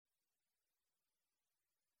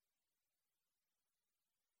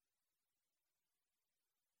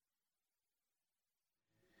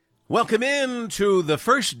Welcome in to the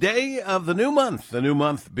first day of the new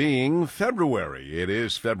month being February. It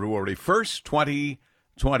is February 1st,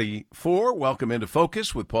 2024. Welcome into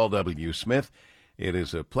Focus with Paul W. Smith. It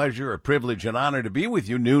is a pleasure, a privilege, an honor to be with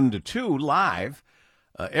you noon to 2 live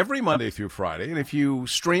every Monday through Friday. And if you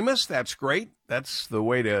stream us, that's great. That's the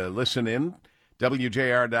way to listen in.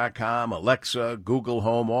 WJR.com, Alexa, Google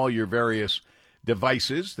Home, all your various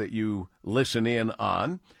devices that you listen in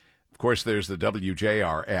on. Of course, there's the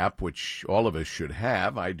WJR app, which all of us should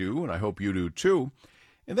have. I do, and I hope you do too.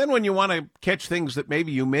 And then when you want to catch things that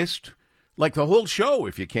maybe you missed, like the whole show,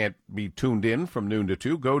 if you can't be tuned in from noon to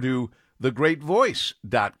 2, go to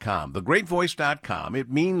thegreatvoice.com. Thegreatvoice.com. It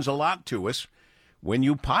means a lot to us when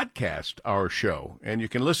you podcast our show, and you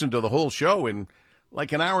can listen to the whole show in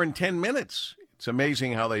like an hour and 10 minutes. It's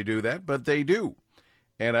amazing how they do that, but they do.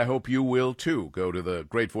 And I hope you will too. Go to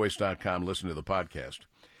thegreatvoice.com, listen to the podcast.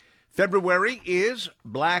 February is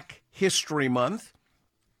Black History Month.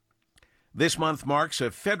 This month marks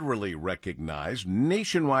a federally recognized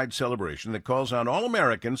nationwide celebration that calls on all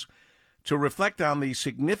Americans to reflect on the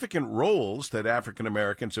significant roles that African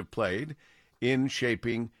Americans have played in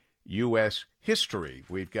shaping U.S. history.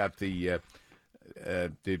 We've got the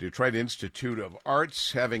Detroit Institute of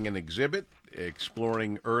Arts having an exhibit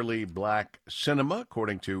exploring early black cinema,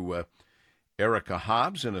 according to Erica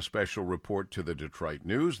Hobbs in a special report to the Detroit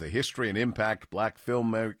News. The history and impact black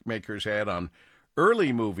filmmakers had on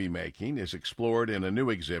early movie making is explored in a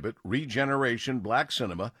new exhibit, Regeneration Black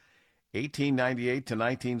Cinema, 1898 to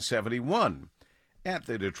 1971, at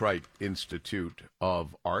the Detroit Institute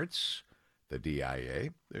of Arts, the DIA.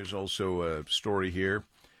 There's also a story here,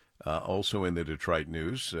 also in the Detroit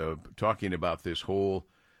News, talking about this whole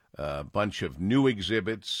bunch of new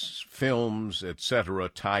exhibits, films, etc.,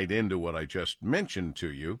 tied into what I just mentioned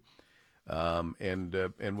to you.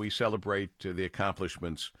 And we celebrate the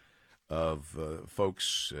accomplishments of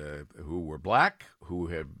folks who were black, who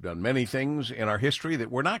have done many things in our history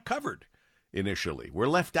that were not covered initially. We're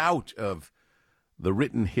left out of the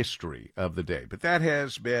written history of the day. But that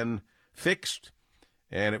has been fixed,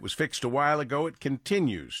 and it was fixed a while ago. It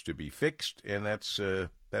continues to be fixed, and that's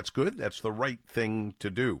good. That's the right thing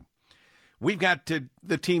to do. We've got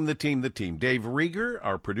the team. Dave Rieger,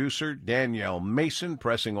 our producer, Danielle Mason,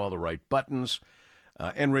 pressing all the right buttons,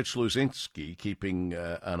 and Rich Luzinski keeping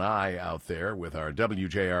an eye out there with our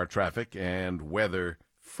WJR traffic and weather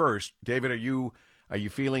first. David, are you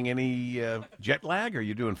feeling any jet lag, or are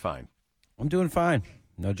you doing fine? I'm doing fine.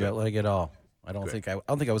 No jet lag at all. I don't think I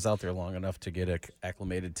was out there long enough to get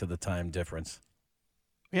acclimated to the time difference.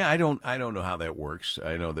 Yeah, I don't know how that works.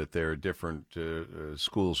 I know that there are different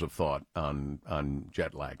schools of thought on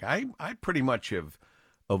jet lag. I pretty much have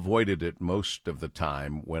avoided it most of the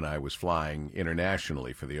time when I was flying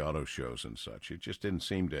internationally for the auto shows and such. It just didn't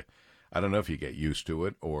seem to. I don't know if you get used to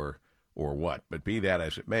it or what, but be that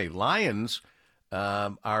as it may, Lions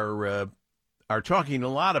are talking a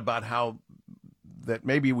lot about how that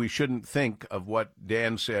maybe we shouldn't think of what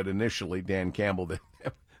Dan said initially, Dan Campbell,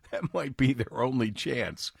 that might be their only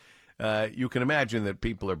chance. You can imagine that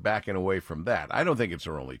people are backing away from that. I don't think it's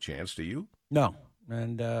their only chance. Do you? No.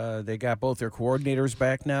 And they got both their coordinators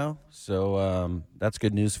back now, so that's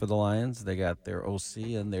good news for the Lions. They got their OC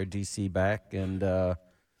and their DC back, and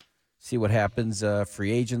see what happens.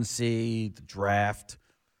 Free agency, the draft.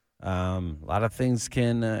 A lot of things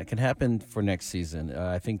can happen for next season.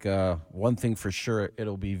 I think one thing for sure,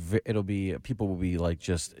 it'll be people will be like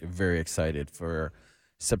just very excited for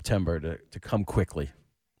September to come quickly.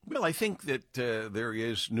 Well, I think that there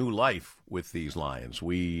is new life with these Lions.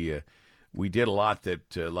 We did a lot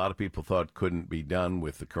that a lot of people thought couldn't be done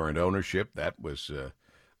with the current ownership. That was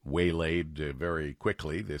waylaid very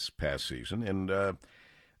quickly this past season. And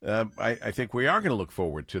I think we are going to look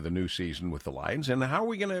forward to the new season with the Lions. And how are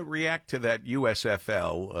we going to react to that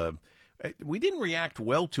USFL? We didn't react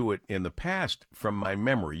well to it in the past, from my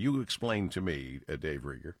memory. You explain to me, Dave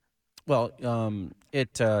Rieger. Well,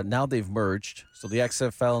 now they've merged, so the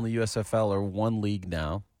XFL and the USFL are one league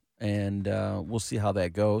now, and we'll see how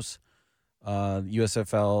that goes.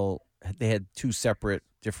 USFL, they had two separate,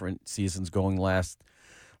 different seasons going last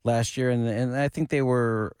year, and I think they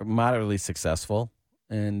were moderately successful.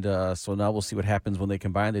 And so now we'll see what happens when they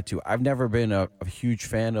combine the two. I've never been a huge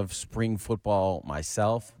fan of spring football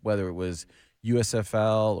myself, whether it was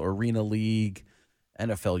USFL or Arena League,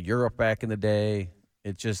 NFL Europe back in the day.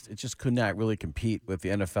 It just could not really compete with the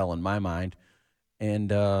NFL in my mind. And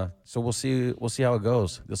so we'll see how it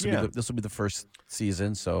goes. This will be the first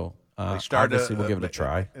season, so obviously we'll give it a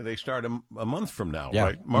try. They start a month from now, Yeah.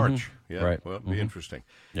 right? March. Mm-hmm. Yeah, Right. well, it'll be interesting.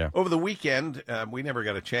 Yeah. Over the weekend, we never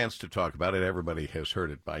got a chance to talk about it. Everybody has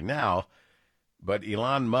heard it by now. But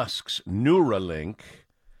Elon Musk's Neuralink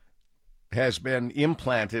has been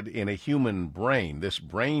implanted in a human brain. This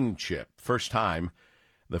brain chip, first time,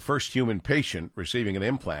 the first human patient receiving an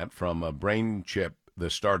implant from a brain chip, the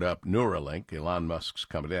startup Neuralink, Elon Musk's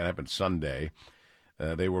company. That happened Sunday.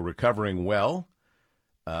 They were recovering well,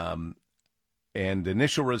 and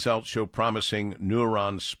initial results show promising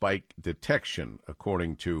neuron spike detection,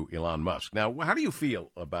 according to Elon Musk. Now, how do you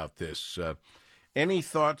feel about this? Any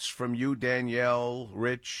thoughts from you, Danielle,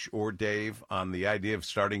 Rich, or Dave, on the idea of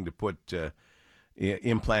starting to put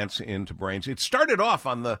implants into brains? It started off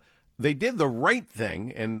on they did the right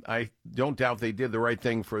thing, and I don't doubt they did the right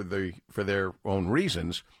thing for their own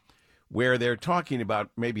reasons, where they're talking about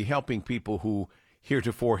maybe helping people who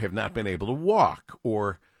heretofore have not been able to walk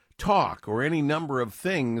or talk or any number of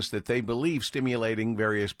things that they believe stimulating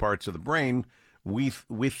various parts of the brain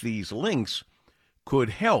with these links could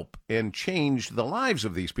help and change the lives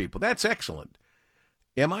of these people. That's excellent.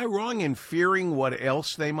 Am I wrong in fearing what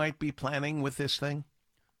else they might be planning with this thing?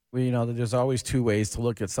 Well, there's always two ways to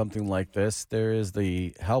look at something like this. There is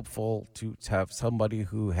the helpful to have somebody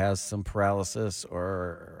who has some paralysis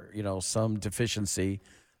or, some deficiency,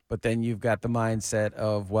 but then you've got the mindset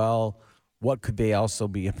of, well, what could they also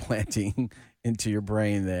be implanting into your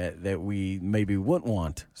brain that we maybe wouldn't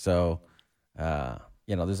want? So,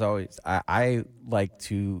 there's always, I like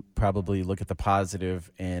to probably look at the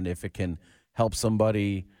positive, and if it can help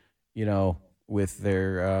somebody, with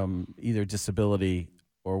their either disability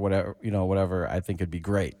or whatever, I think it'd be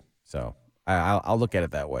great. So I'll look at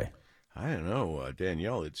it that way. I don't know,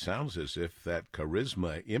 Danielle, it sounds as if that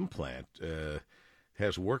charisma implant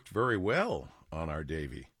has worked very well on our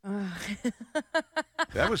Davy.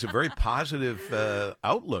 That was a very positive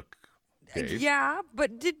outlook, Dave. Yeah,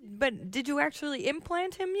 but did you actually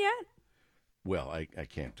implant him yet? Well, I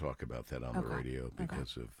can't talk about that on the radio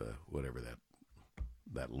because of whatever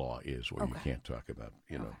that law is, where you can't talk about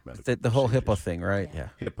medical The whole procedures. HIPAA thing, right? Yeah.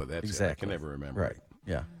 HIPAA, that's exactly. it. I can never remember. Right.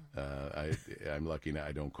 Yeah. I'm lucky now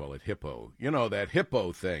I don't call it hippo. That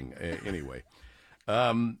hippo thing. Anyway,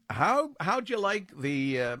 how'd you like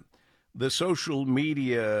the social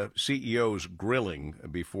media CEOs grilling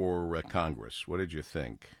before Congress? What did you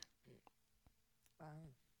think?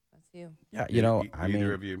 That's you. Yeah.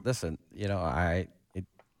 Either of you? Listen.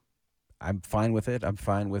 I'm fine with it. I'm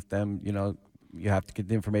fine with them. You have to get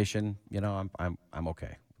the information. I'm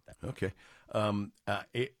okay with that. Okay.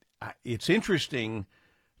 It's interesting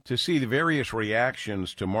to see the various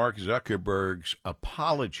reactions to Mark Zuckerberg's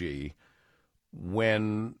apology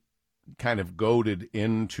when kind of goaded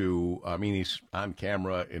into, he's on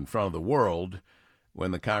camera in front of the world when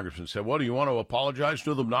the congressman said, well, do you want to apologize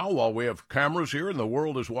to them now while we have cameras here and the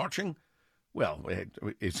world is watching? Well,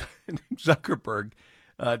 Zuckerberg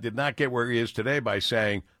did not get where he is today by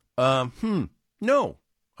saying, no,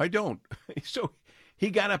 I don't. So he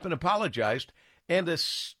got up and apologized, and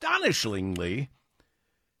astonishingly,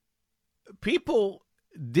 people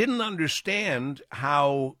didn't understand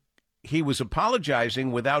how he was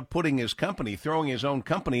apologizing without putting his company, throwing his own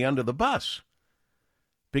company under the bus.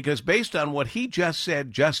 Because based on what he just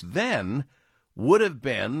said just then would have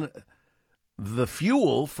been the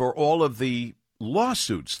fuel for all of the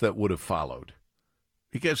lawsuits that would have followed.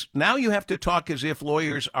 Because now you have to talk as if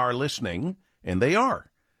lawyers are listening, and they are.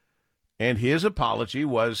 And his apology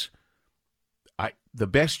was the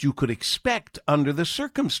best you could expect under the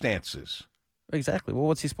circumstances. Exactly. Well,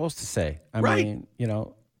 what's he supposed to say? I Right. mean,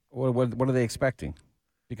 what are they expecting?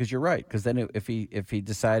 Because you're right. Because then if he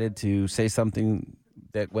decided to say something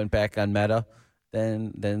that went back on Meta,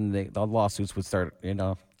 then the lawsuits would start.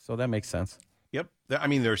 So that makes sense. Yep.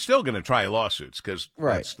 They're still going to try lawsuits because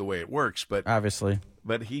Right. that's the way it works. But Obviously.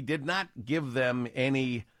 But he did not give them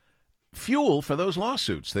any fuel for those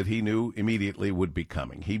lawsuits that he knew immediately would be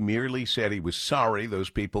coming. He merely said he was sorry those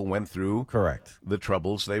people went through Correct. the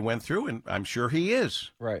troubles they went through, and I'm sure he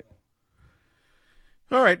is. Right.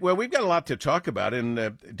 All right, well, we've got a lot to talk about,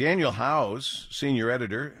 and Daniel Howes, senior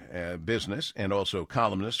editor, business, and also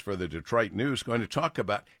columnist for the Detroit News, going to talk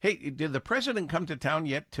about, hey, did the president come to town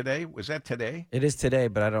yet today? Was that today? It is today,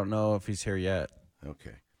 but I don't know if he's here yet.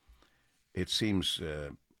 Okay. It seems,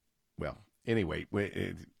 anyway,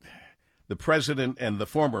 the president and the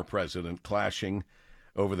former president clashing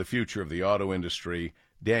over the future of the auto industry.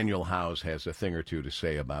 Daniel Howes has a thing or two to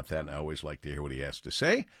say about that, and I always like to hear what he has to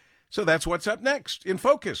say. So that's what's up next in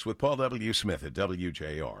Focus with Paul W. Smith at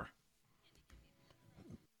WJR.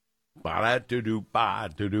 All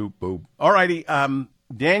righty.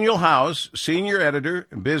 Daniel Howes, senior editor,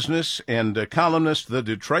 business, and columnist, The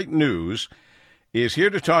Detroit News, is here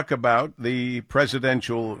to talk about the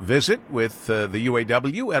presidential visit with the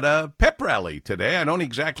UAW at a pep rally today. I don't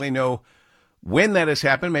exactly know when that has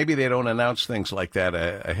happened. Maybe they don't announce things like that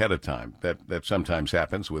ahead of time. That sometimes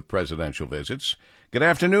happens with presidential visits. Good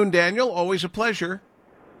afternoon, Daniel. Always a pleasure.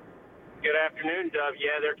 Good afternoon, Dov.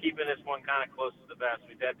 Yeah, they're keeping this one kind of close to the vest.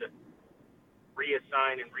 We've had to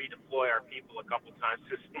reassign and redeploy our people a couple times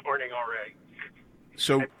this morning already.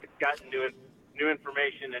 So I've gotten new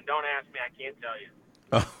information, and don't ask me, I can't tell you.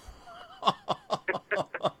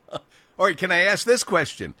 All right, can I ask this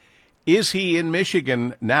question? Is he in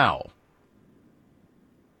Michigan now?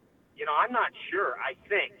 You know, I'm not sure. I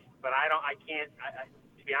think, but I can't.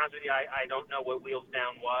 To be honest with you, I don't know what Wheels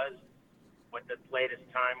Down was, what the latest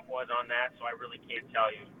time was on that, so I really can't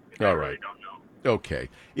tell you. All I right. really don't know. Okay.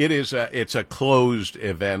 It's a closed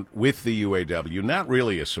event with the UAW. Not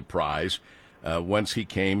really a surprise. Once he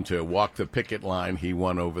came to walk the picket line, he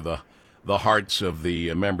won over the hearts of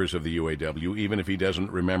the members of the UAW, even if he doesn't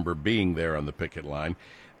remember being there on the picket line.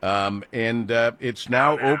 It's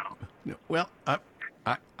now open. Well,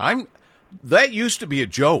 I'm. That used to be a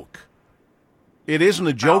joke. It isn't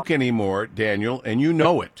a joke anymore, Daniel, and you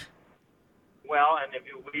know it. Well, and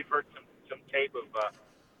we've heard some tape of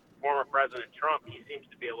former President Trump. He seems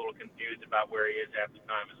to be a little confused about where he is at the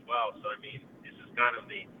time as well. So, I mean, this is kind of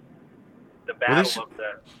the battle of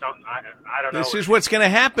the. I don't know. This is what's going to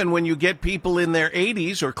happen when you get people in their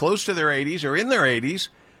 80s or close to their 80s or in their 80s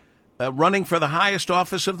running for the highest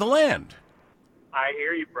office of the land. I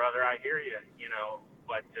hear you, brother. I hear you. You know,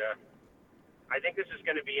 but I think this is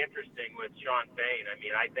going to be interesting with Sean Fain. I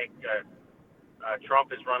mean, I think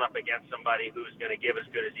Trump has run up against somebody who's going to give as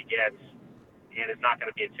good as he gets and is not going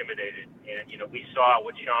to be intimidated. And, you know, we saw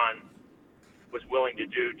what Sean was willing to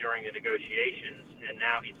do during the negotiations, and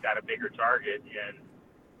now he's got a bigger target. And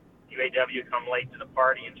UAW come late to the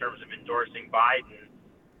party in terms of endorsing Biden,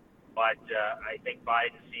 but I think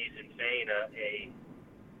Biden sees in Fain a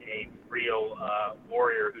real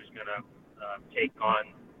warrior who's going to take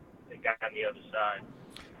on the guy on the other side.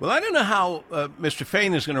 Well, I don't know how Mr.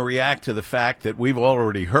 Fain is going to react to the fact that we've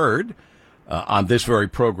already heard on this very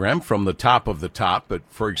program from the top of the top, but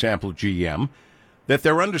for example, GM, that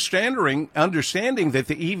they're understanding that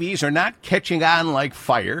the EVs are not catching on like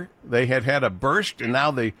fire. They had a burst, and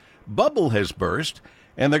now the bubble has burst,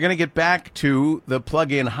 and they're going to get back to the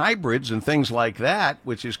plug-in hybrids and things like that,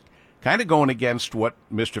 which is kind of going against what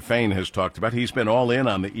Mr. Fain has talked about. He's been all in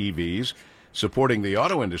on the EVs, supporting the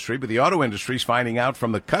auto industry, but the auto industry is finding out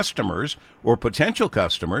from the customers or potential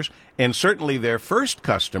customers, and certainly their first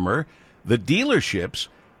customer, the dealerships,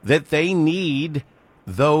 that they need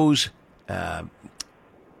those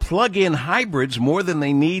plug-in hybrids more than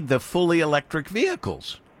they need the fully electric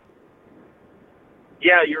vehicles.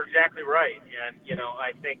 Yeah, you're exactly right. And, you know,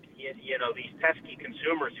 I think, you know, these pesky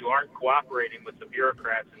consumers who aren't cooperating with the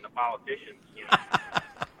bureaucrats and the politicians, you know,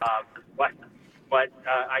 but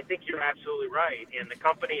I think you're absolutely right. And the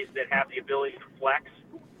companies that have the ability to flex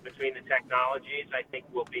between the technologies, I think,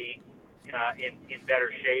 will be in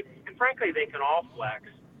better shape. And frankly, they can all flex.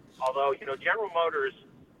 Although, you know, General Motors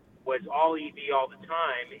was all EV all the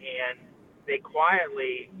time, and they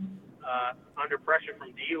quietly, under pressure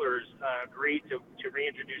from dealers, agreed to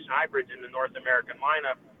reintroduce hybrids in the North American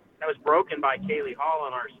lineup. That was broken by Kaylee Hall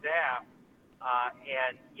on our staff,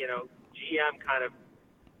 and, you know, GM kind of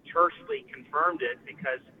tersely confirmed it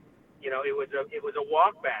because, you know, it was a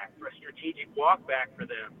walk back, a strategic walk back for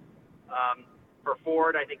them. For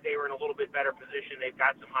Ford, I think they were in a little bit better position. They've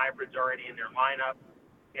got some hybrids already in their lineup,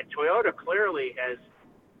 and Toyota clearly has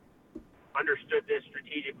understood this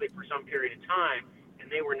strategically for some period of time, and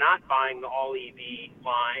they were not buying the all EV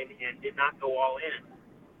line and did not go all in.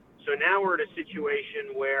 So now we're at a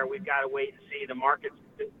situation where we've got to wait and see. The market's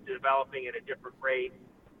developing at a different rate,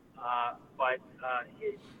 but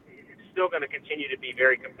it's still going to continue to be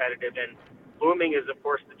very competitive. And booming is, of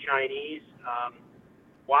course, the Chinese.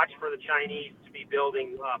 Watch for the Chinese to be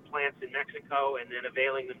building plants in Mexico and then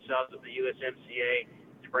availing themselves of the USMCA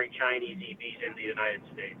to bring Chinese EVs into the United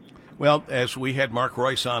States. Well, as we had Mark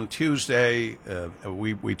Royce on Tuesday,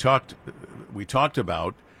 we talked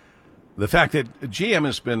about the fact that GM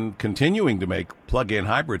has been continuing to make plug-in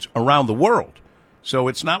hybrids around the world. So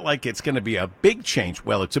it's not like it's going to be a big change.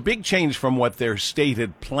 Well, it's a big change from what their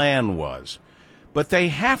stated plan was. But they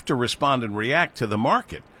have to respond and react to the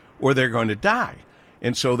market, or they're going to die.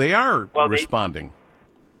 And so they are responding.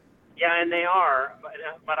 Yeah, and they are.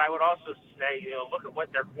 But I would also say, you know, look at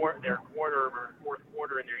what their fourth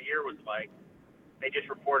quarter in their year was like. They just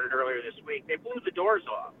reported earlier this week. They blew the doors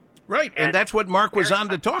off. Right, and that's what Mark was on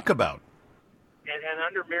to talk about. And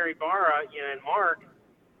under Mary Barra, and Mark,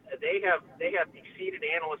 they have exceeded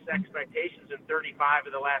analysts' expectations in 35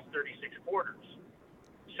 of the last 36 quarters.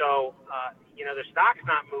 So, the stock's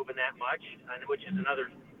not moving that much, which is another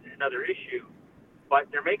issue. But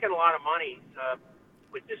they're making a lot of money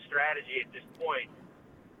with this strategy at this point.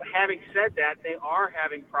 But having said that, they are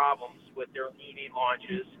having problems with their EV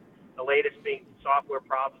launches, the latest being software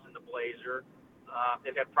problems in the Blazer.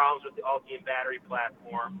 They've had problems with the Ultium battery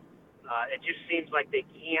platform. It just seems like they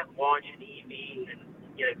can't launch an EV and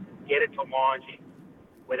get it to launch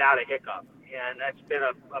without a hiccup. And that's been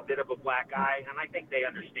a bit of a black eye, and I think they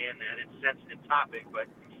understand that. It's a sensitive topic,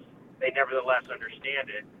 but they nevertheless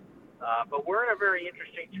understand it. But we're in a very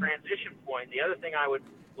interesting transition point. The other thing I would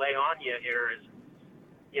lay on you here is,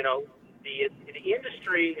 the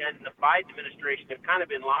industry and the Biden administration have kind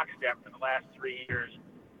of been lockstep for the last 3 years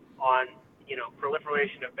on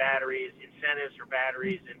proliferation of batteries, incentives for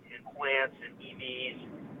batteries in plants and EVs.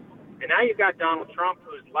 And now you've got Donald Trump,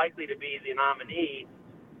 who's likely to be the nominee,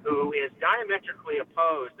 who is diametrically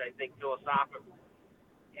opposed, I think, philosophically.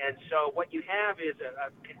 And so what you have is a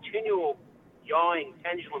continual yawing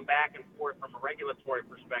pendulum back and forth from a regulatory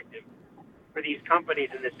perspective for these companies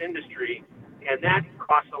in this industry. And that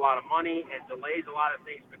costs a lot of money and delays a lot of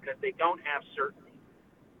things because they don't have certainty.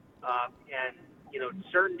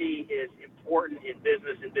 Certainty is important in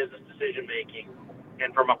business and business decision making.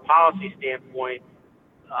 And from a policy standpoint,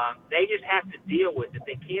 they just have to deal with it.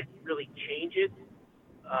 They can't really change it.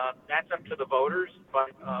 That's up to the voters,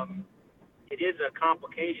 but it is a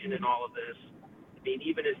complication in all of this. I mean,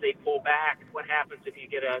 even as they pull back, what happens if you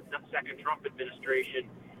get a second Trump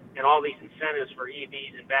administration and all these incentives for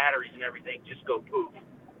EVs and batteries and everything just go poof?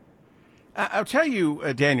 I'll tell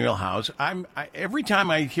you, Daniel Howes, every time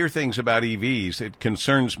I hear things about EVs, it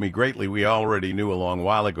concerns me greatly. We already knew a long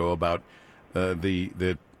while ago about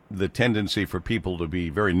the tendency for people to be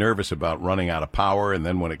very nervous about running out of power, and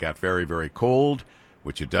then when it got very, very cold,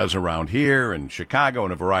 which it does around here and Chicago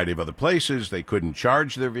and a variety of other places, they couldn't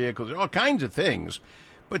charge their vehicles, all kinds of things.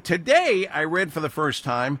 But today I read for the first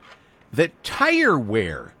time that tire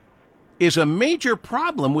wear is a major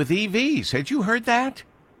problem with EVs. Had you heard that?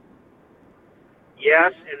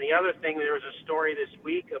 Yes, and the other thing, there was a story this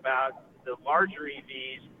week about the larger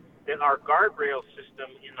EVs that our guardrail system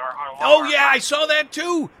in our Oh, yeah, I saw that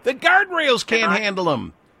too. The guardrails can't handle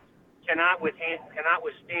them. Cannot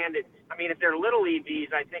withstand it. I mean, if they're little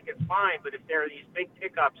EVs, I think it's fine, but if they're these big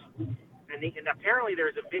pickups, and apparently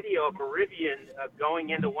there's a video of a Rivian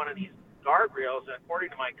going into one of these guardrails, and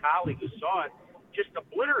according to my colleague who saw it, just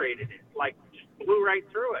obliterated it, like just blew right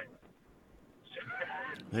through it.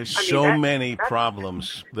 There's many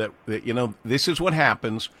problems that this is what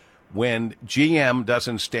happens when GM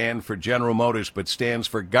doesn't stand for General Motors but stands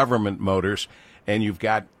for Government Motors, and you've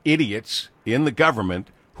got idiots in the government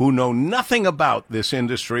who know nothing about this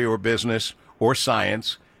industry or business or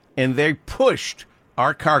science, and they pushed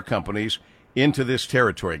our car companies into this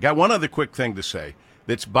territory. Got one other quick thing to say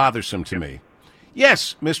that's bothersome to me.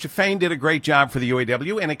 Yes, Mr. Fain did a great job for the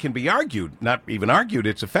UAW, and it can be argued, not even argued,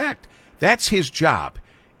 it's a fact. That's his job,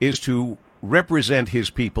 is to represent his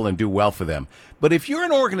people and do well for them. But if you're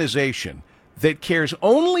an organization that cares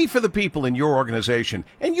only for the people in your organization,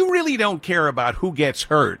 and you really don't care about who gets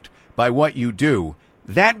hurt by what you do,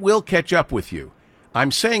 that will catch up with you.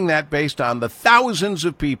 I'm saying that based on the thousands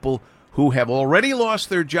of people who have already lost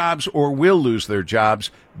their jobs or will lose their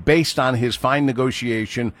jobs based on his fine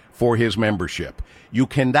negotiation for his membership. You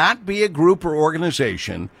cannot be a group or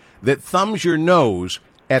organization that thumbs your nose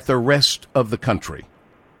at the rest of the country,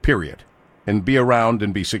 period, and be around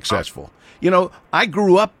and be successful. I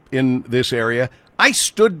grew up in this area. I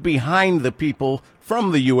stood behind the people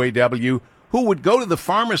from the UAW who would go to the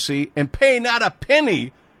pharmacy and pay not a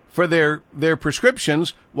penny for their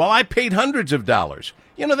prescriptions while I paid hundreds of dollars.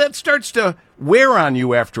 That starts to wear on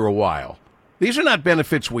you after a while. These are not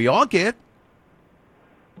benefits we all get.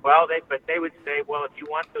 Well, they would say, well, if you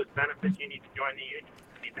want those benefits, you need to join the union.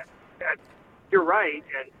 I mean, you're right,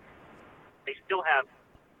 and they still have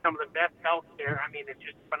some of the best health care. I mean, it's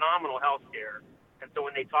just phenomenal health care. And so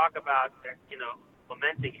when they talk about,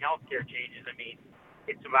 lamenting health care changes, I mean,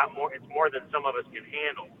 it's more than some of us can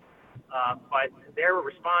handle. But their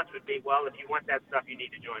response would be, well, if you want that stuff, you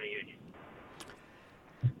need to join a union.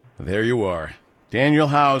 There you are. Daniel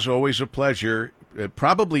Howes, always a pleasure.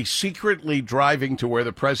 Probably secretly driving to where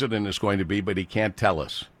the president is going to be, but he can't tell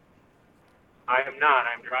us. I am not.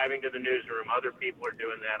 I'm driving to the newsroom. Other people are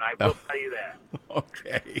doing that. I will tell you that.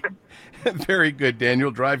 Okay. Very good,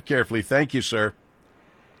 Daniel. Drive carefully. Thank you, sir.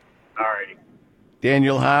 All righty.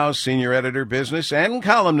 Daniel Howe, senior editor, business, and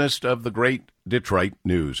columnist of the Great Detroit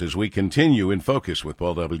News, as we continue in focus with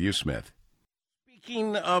Paul W. Smith.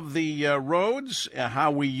 Speaking of the roads,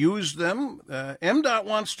 how we use them, MDOT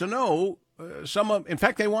wants to know in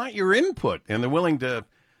fact, they want your input, and they're willing to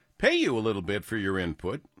pay you a little bit for your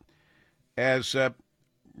input. As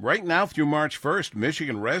right now through March 1st,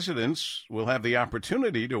 Michigan residents will have the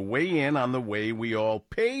opportunity to weigh in on the way we all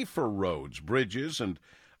pay for roads, bridges, and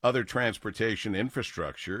other transportation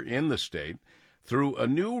infrastructure in the state through a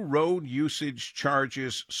new road usage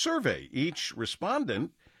charges survey. Each respondent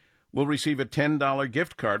will receive a $10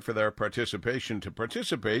 gift card for their participation. To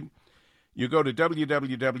participate, you go to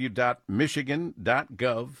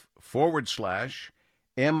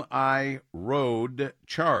www.michigan.gov/MI road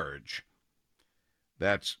charge.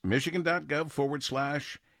 That's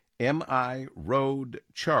michigan.gov/MI road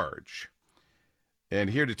charge.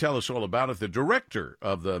 And here to tell us all about it, the director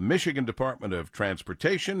of the Michigan Department of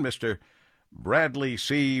Transportation, Mr. Bradley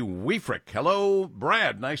C. Wiefrick. Hello,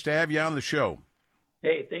 Brad. Nice to have you on the show.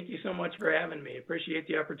 Hey, thank you so much for having me. Appreciate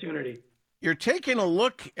the opportunity. You're taking a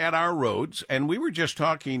look at our roads, and we were just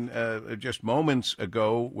talking just moments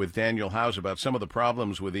ago with Daniel Howe about some of the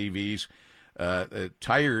problems with EVs.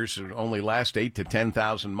 Tires only last 8,000 to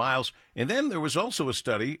 10,000 miles. And then there was also a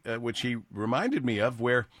study, which he reminded me of,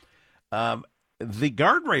 where the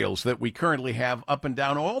guardrails that we currently have up and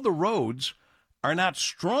down all the roads are not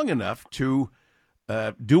strong enough to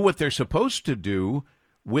do what they're supposed to do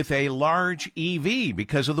with a large EV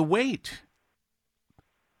because of the weight.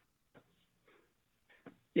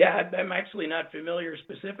 Yeah, I'm actually not familiar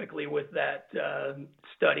specifically with that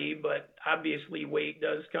study, but obviously weight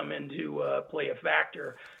does come into play a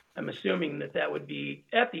factor. I'm assuming that would be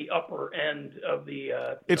at the upper end of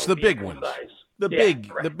the. It's the big ones, size. the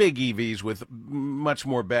big EVs with much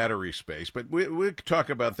more battery space. But we'll talk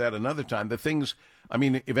about that another time. The things, I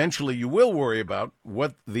mean, eventually you will worry about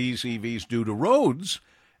what these EVs do to roads,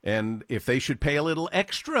 and if they should pay a little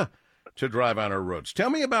extra to drive on our roads. Tell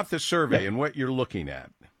me about this survey and what you're looking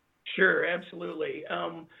at. Sure, absolutely.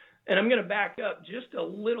 And I'm going to back up just a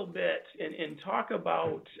little bit and talk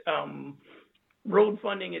about road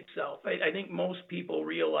funding itself. I think most people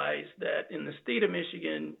realize that in the state of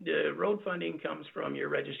Michigan, the road funding comes from your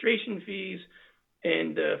registration fees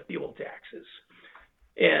and fuel taxes.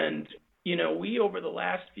 And, you know, we over the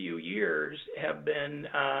last few years have been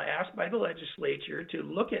asked by the legislature to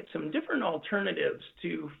look at some different alternatives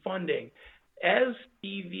to funding. As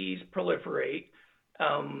EVs proliferate,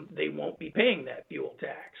 they won't be paying that fuel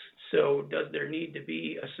tax. So does there need to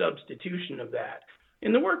be a substitution of that?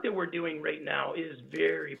 And the work that we're doing right now is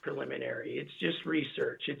very preliminary. It's just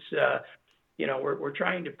research. It's, we're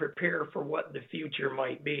trying to prepare for what the future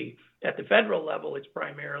might be. At the federal level, it's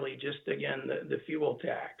primarily just, again, the fuel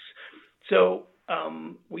tax. So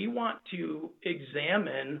we want to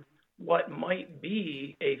examine what might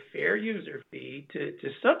be a fair user fee to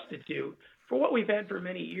substitute for what we've had for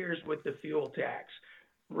many years with the fuel tax.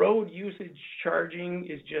 Road usage charging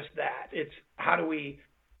is just that. It's how do we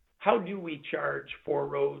charge for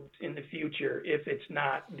roads in the future if it's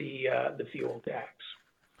not the fuel tax?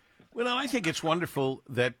 Well, I think it's wonderful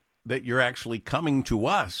that you're actually coming to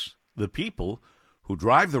us, the people who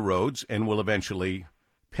drive the roads and will eventually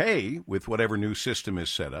pay with whatever new system is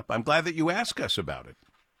set up. I'm glad that you ask us about it.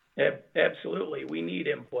 Absolutely. We need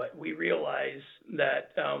input. We realize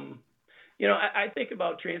that, I think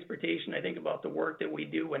about transportation. I think about the work that we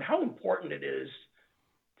do and how important it is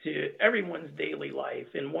to everyone's daily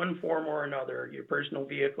life in one form or another. Your personal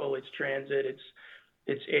vehicle, it's transit,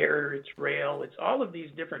 it's air, it's rail, it's all of these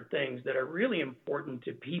different things that are really important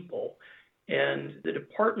to people. And the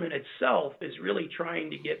department itself is really trying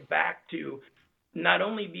to get back to not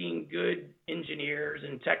only being good engineers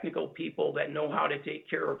and technical people that know how to take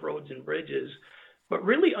care of roads and bridges, but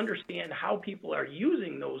really understand how people are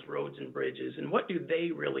using those roads and bridges and what do they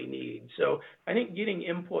really need. So I think getting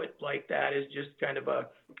input like that is just kind of a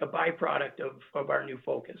byproduct of our new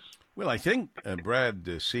focus. Well, I think Brad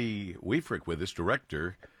C. Wiefrick with us,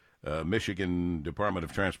 director, Michigan Department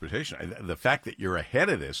of Transportation, the fact that you're ahead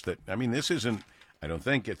of this, this isn't, I don't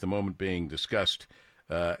think, at the moment being discussed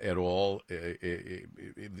at all.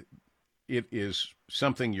 It is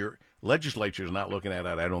something your legislature is not looking at,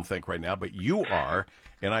 I don't think, right now, but you are,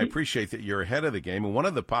 and I appreciate that you're ahead of the game. And one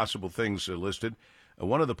of the possible things listed,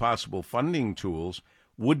 one of the possible funding tools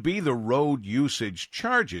would be the road usage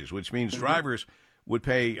charges, which means drivers would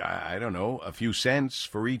pay, a few cents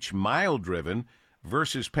for each mile driven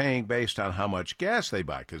versus paying based on how much gas they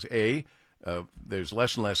buy. Because, there's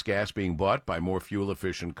less and less gas being bought by more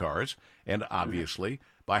fuel-efficient cars, and obviously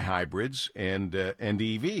by hybrids and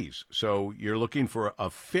EVs. So you're looking for a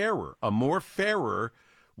more fairer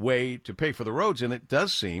way to pay for the roads, and it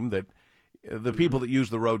does seem that the people that use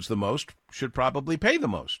the roads the most should probably pay the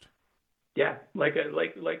most. Yeah, like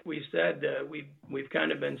we said, we've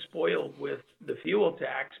kind of been spoiled with the fuel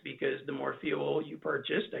tax, because the more fuel you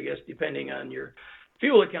purchased, I guess depending on your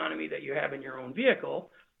fuel economy that you have in your own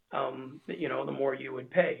vehicle, the more you would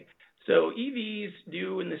pay. So EVs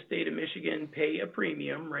do in the state of Michigan pay a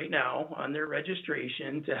premium right now on their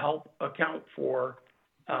registration to help account for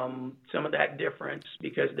some of that difference,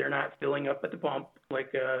 because they're not filling up at the pump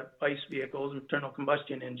like ICE vehicles, internal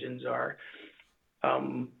combustion engines are.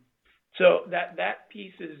 So that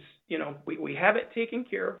piece is, we have it taken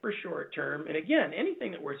care of for short term. And again, anything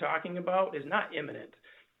that we're talking about is not imminent.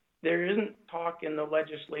 There isn't talk in the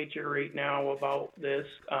legislature right now about this.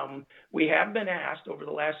 We have been asked over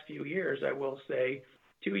the last few years, I will say.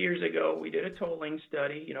 2 years ago, we did a tolling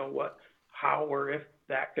study, how or if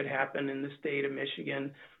that could happen in the state of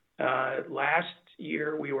Michigan. Last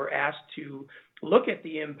year, we were asked to look at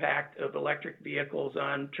the impact of electric vehicles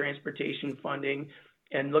on transportation funding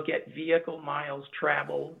and look at vehicle miles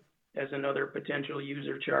traveled as another potential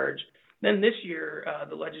user charge. Then this year,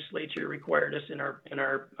 the legislature required us in our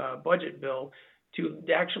budget bill to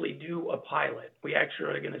actually do a pilot. We actually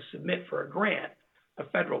are going to submit for a grant, a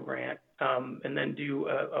federal grant, and then do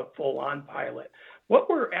a full-on pilot. What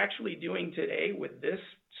we're actually doing today with this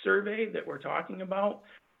survey that we're talking about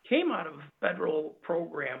came out of a federal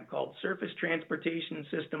program called Surface Transportation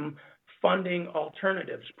System Funding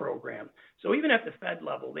Alternatives Program. So even at the Fed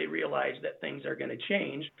level, they realize that things are going to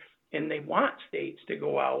change, and they want states to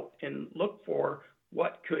go out and look for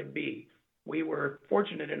what could be. We were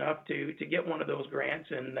fortunate enough to get one of those grants,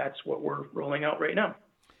 and that's what we're rolling out right now.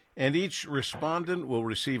 And each respondent will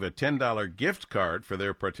receive a $10 gift card for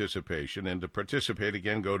their participation. And to participate,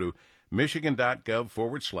 again, go to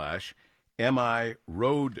michigan.gov/MI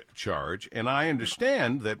road charge. And I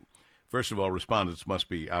understand that, first of all, respondents must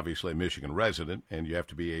be obviously a Michigan resident, and you have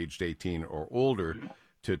to be aged 18 or older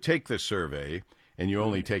to take the survey, and you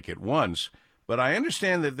only take it once. But I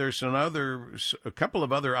understand that there's a couple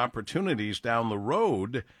of other opportunities down the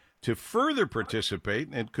road to further participate,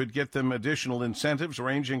 and could get them additional incentives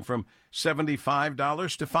ranging from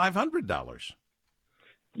 $75 to $500.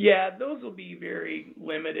 Yeah, those will be very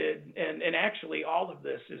limited, and actually all of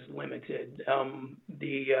this is limited.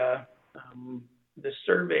 The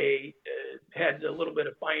survey had a little bit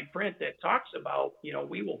of fine print that talks about,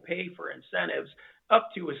 we will pay for incentives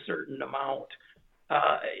up to a certain amount.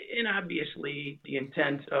 And obviously the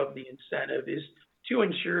intent of the incentive is to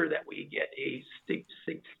ensure that we get a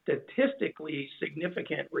statistically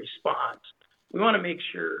significant response. We want to make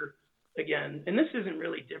sure, again, and this isn't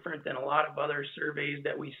really different than a lot of other surveys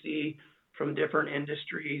that we see from different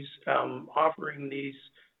industries, offering these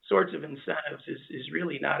sorts of incentives is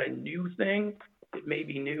really not a new thing. It may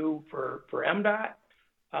be new for MDOT,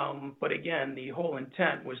 but again, the whole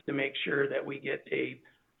intent was to make sure that we get a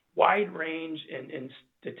wide range and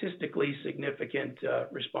statistically significant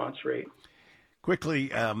response rate. Quickly,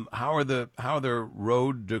 how are the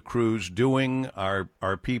road crews doing?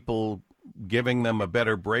 Are people giving them a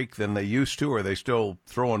better break than they used to? Or are they still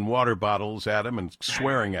throwing water bottles at them and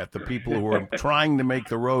swearing at the people who are trying to make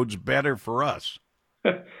the roads better for us?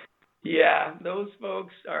 Yeah, those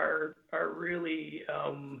folks are really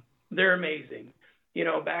they're amazing.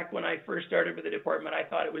 Back when I first started with the department, I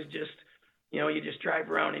thought it was just, you just drive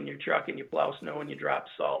around in your truck and you plow snow and you drop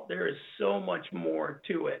salt. There is so much more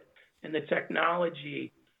to it. And the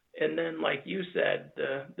technology, and then, like you said,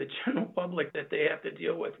 the general public that they have to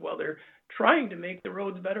deal with while they're trying to make the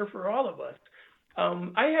roads better for all of us.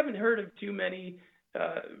 I haven't heard of too many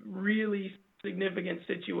really significant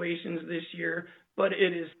situations this year, but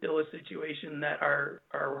it is still a situation that our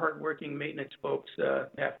hardworking maintenance folks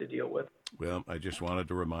have to deal with. Well, I just wanted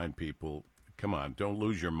to remind people, come on, don't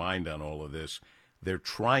lose your mind on all of this. They're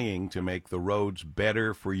trying to make the roads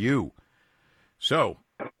better for you. So,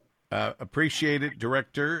 appreciate it,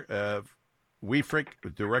 Director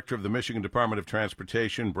Wiefrich, Director of the Michigan Department of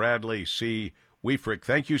Transportation, Bradley C. Wiefrich.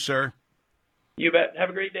 Thank you, sir. You bet.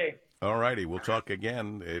 Have a great day. All righty. We'll talk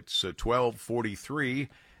again. It's 12:43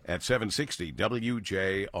 at 760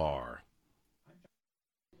 WJR.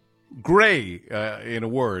 Gray, in a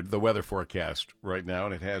word, the weather forecast right now,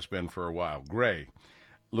 and it has been for a while. Gray.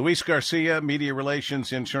 Luis Garcia, Media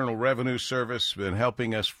Relations, Internal Revenue Service, been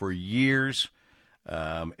helping us for years.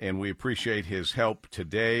 And we appreciate his help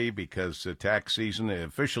today because the tax season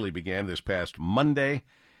officially began this past Monday,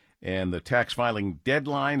 and the tax filing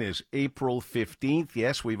deadline is April 15th.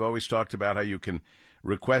 Yes, we've always talked about how you can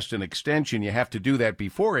request an extension, you have to do that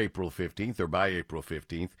before April 15th or by April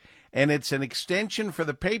 15th. And it's an extension for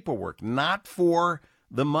the paperwork, not for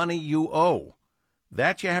the money you owe.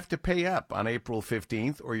 That you have to pay up on April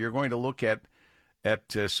 15th, or you're going to look at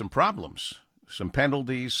some problems, some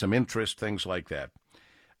penalties, some interest, things like that.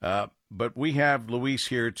 But we have Luis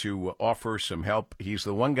here to offer some help. He's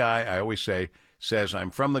the one guy I always say says, I'm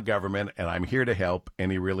from the government and I'm here to help,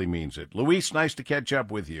 and he really means it. Luis, nice to catch up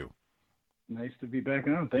with you. Nice to be back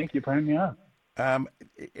on. Thank you for having me on.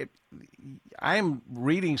 I'm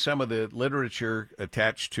reading some of the literature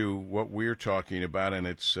attached to what we're talking about, and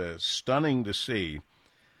it's stunning to see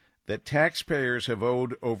that taxpayers have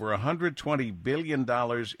owed over $120 billion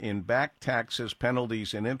in back taxes,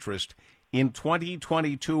 penalties, and interest in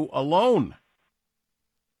 2022 alone.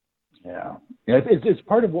 Yeah, it's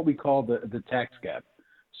part of what we call the tax gap.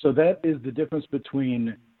 So that is the difference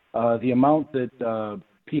between the amount that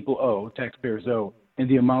people owe, taxpayers owe, and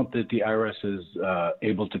the amount that the IRS is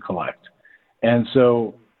able to collect. And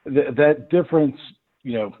so that difference,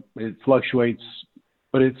 it fluctuates,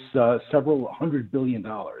 but it's several $100 billion.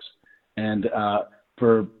 And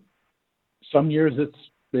for some years,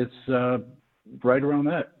 it's right around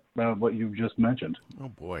that, what you just mentioned. Oh,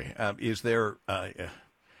 boy. Is there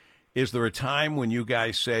a time when you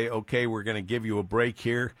guys say, okay, we're going to give you a break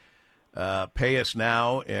here, pay us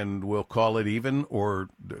now, and we'll call it even, or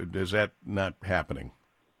is that not happening?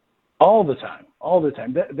 All the time.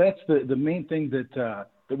 That's the main thing that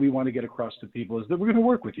we want to get across to people is that we're going to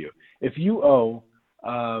work with you. If you owe,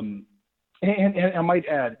 and I might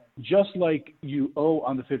add, just like you owe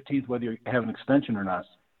on the 15th, whether you have an extension or not,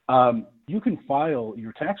 you can file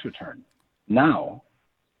your tax return now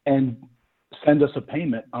and send us a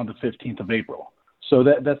payment on the 15th of April. So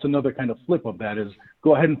that's another kind of flip of that is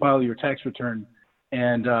go ahead and file your tax return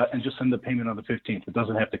and just send the payment on the 15th. It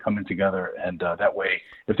doesn't have to come in together. And that way,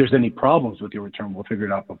 if there's any problems with your return, we'll figure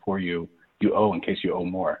it out before you owe in case you owe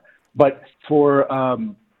more. But for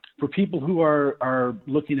people who are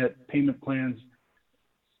looking at payment plans,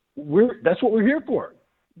 that's what we're here for.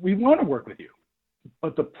 We want to work with you.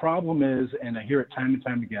 But the problem is, and I hear it time and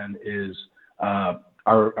time again, is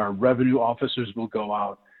our revenue officers will go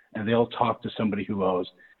out and they'll talk to somebody who owes,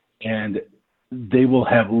 and they will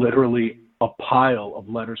have literally a pile of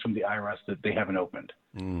letters from the IRS that they haven't opened.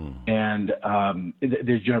 And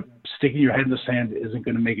they're sticking your head in the sand isn't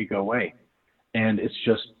going to make it go away. And it's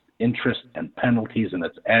just interest and penalties, and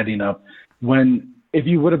it's adding up. If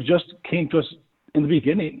you would have just came to us in the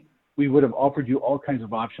beginning, we would have offered you all kinds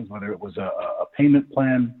of options, whether it was a payment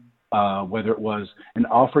plan, whether it was an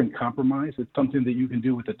offering compromise. It's something that you can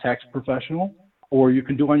do with a tax professional, or you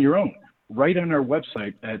can do on your own. Right on our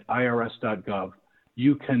website at irs.gov,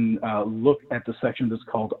 you can look at the section that's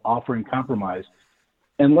called offering compromise.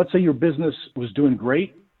 And let's say your business was doing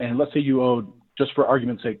great, and let's say you owed, just for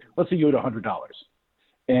argument's sake, let's say you owed $100.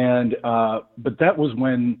 And but that was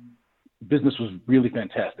when business was really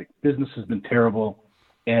fantastic. Business has been terrible,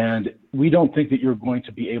 and we don't think that you're going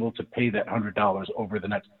to be able to pay that $100 over the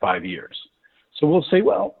next 5 years. So we'll say,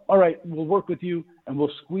 well, all right, we'll work with you, and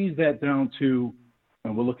we'll squeeze that down to,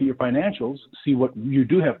 and we'll look at your financials, see what you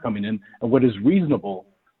do have coming in, and what is reasonable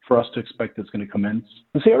for us to expect that's going to come in,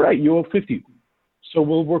 and say, all right, you owe $50. So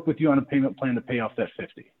we'll work with you on a payment plan to pay off that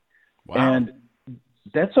 $50. Wow. And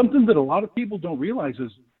that's something that a lot of people don't realize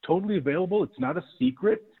is totally available. It's not a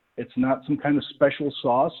secret. It's not some kind of special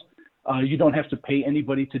sauce. You don't have to pay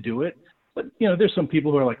anybody to do it. But, there's some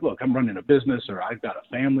people who are like, look, I'm running a business, or I've got a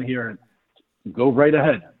family here. Go right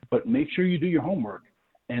ahead. But make sure you do your homework,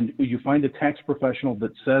 and you find a tax professional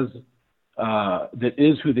that says that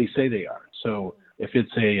is who they say they are. So if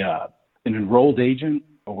it's an enrolled agent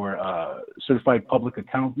or a certified public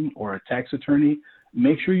accountant or a tax attorney,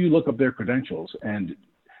 make sure you look up their credentials. And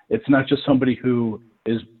it's not just somebody who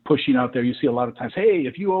is pushing out there. You see a lot of times, hey,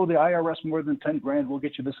 if you owe the IRS more than $10,000, we'll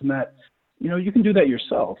get you this and that. You can do that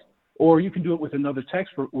yourself, or you can do it with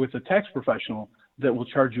a tax professional that will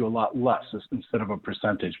charge you a lot less instead of a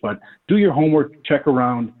percentage. But do your homework, check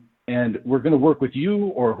around, and we're going to work with you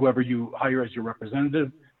or whoever you hire as your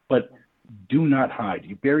representative. But do not hide.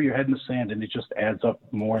 You bury your head in the sand, and it just adds up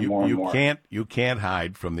more and more and more. You can't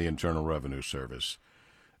hide from the Internal Revenue Service.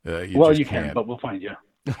 You can, but we'll find you.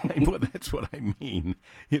 Well, that's what I mean.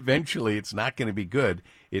 Eventually, it's not going to be good.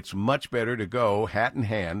 It's much better to go hat in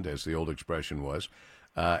hand, as the old expression was,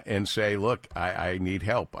 and say, look, I need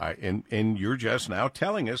help. And you're just now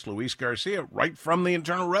telling us, Luis Garcia, right from the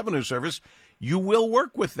Internal Revenue Service, you will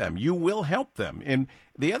work with them. You will help them. And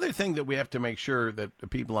the other thing that we have to make sure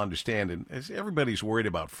that people understand, and everybody's worried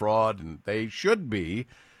about fraud, and they should be,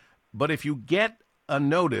 but if you get a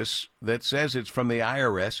notice that says it's from the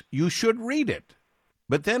IRS, you should read it.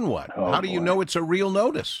 But then what? Oh, How do you boy. know it's a real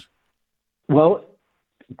notice? Well,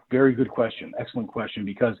 very good question. Excellent question,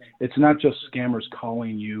 because it's not just scammers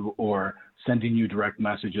calling you or sending you direct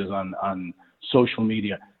messages on social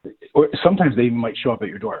media, or sometimes they even might show up at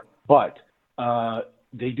your door. But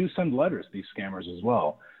they do send letters, these scammers as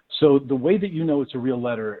well. So the way that you know it's a real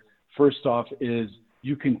letter, first off, is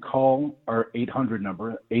you can call our 800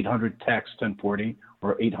 number, 800-TAX-1040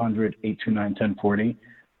 or 800-829-1040,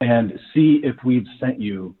 and see if we've sent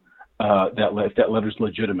you if that letter's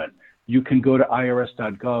legitimate. You can go to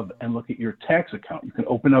irs.gov and look at your tax account. You can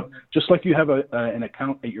open up, just like you have an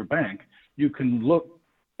account at your bank, you can look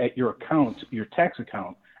at your account, your tax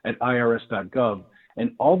account at irs.gov,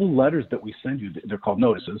 and all the letters that we send you, they're called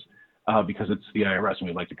notices because it's the IRS and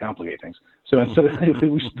we like to complicate things. So instead of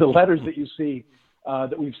the letters that you see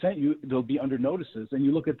that we've sent you, they'll be under notices, and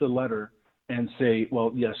you look at the letter and say,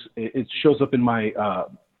 well, yes, it shows up in my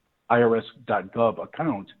irs.gov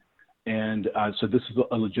account, and so this is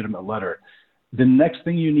a legitimate letter. The next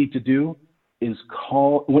thing you need to do is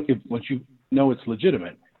call, once you know it's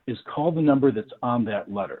legitimate, is call the number that's on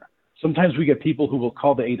that letter. Sometimes we get people who will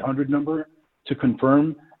call the 800 number to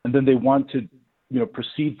confirm, and then they want to,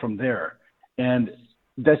 proceed from there. And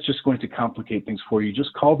that's just going to complicate things for you.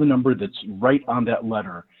 Just call the number that's right on that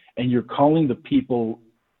letter, and you're calling the people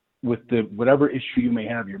with whatever issue you may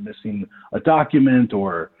have. You're missing a document,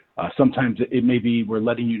 or sometimes it may be we're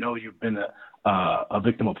letting you know you've been a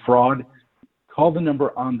victim of fraud. Call the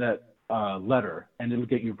number on that letter, and it'll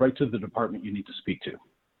get you right to the department you need to speak to.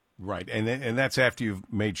 Right, and that's after you've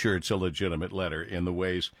made sure it's a legitimate letter in the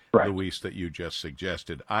ways, Right. Luis, that you just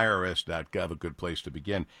suggested. IRS.gov, a good place to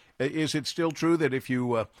begin. Is it still true that if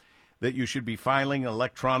you that you should be filing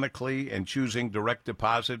electronically and choosing direct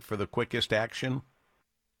deposit for the quickest action?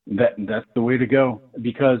 That's the way to go,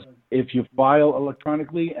 because if you file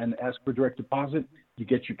electronically and ask for direct deposit, you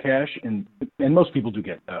get your cash, and most people do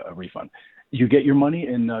get a refund. You get your money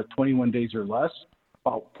in 21 days or less,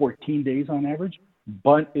 about 14 days on average.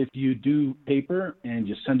 But if you do paper and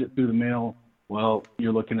you send it through the mail, well,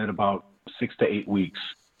 you're looking at about 6 to 8 weeks,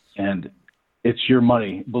 and it's your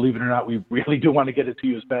money. Believe it or not, we really do want to get it to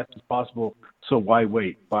you as fast as possible. So why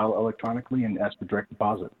wait? File electronically and ask for direct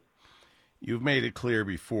deposit. You've made it clear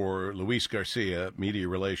before, Luis Garcia, Media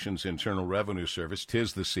Relations, Internal Revenue Service,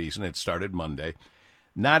 'tis the season. It started Monday.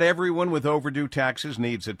 Not everyone with overdue taxes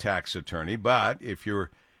needs a tax attorney, but if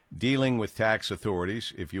you're dealing with tax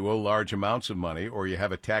authorities, if you owe large amounts of money or you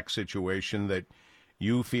have a tax situation that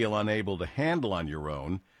you feel unable to handle on your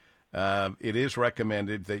own, it is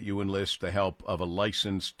recommended that you enlist the help of a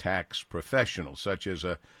licensed tax professional, such as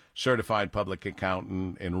a certified public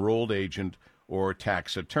accountant, enrolled agent, or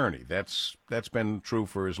tax attorney. That's been true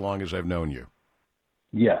for as long as I've known you.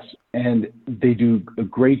 Yes, and they do a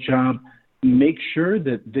great job. Make sure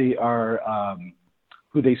that they are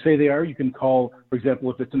who they say they are. You can call, for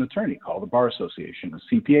example, if it's an attorney, call the Bar Association. A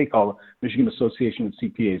CPA, call the Michigan Association of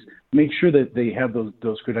CPAs. Make sure that they have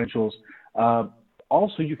those credentials.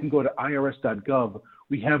 Also, you can go to irs.gov.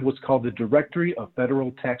 We have what's called the Directory of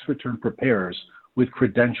Federal Tax Return Preparers with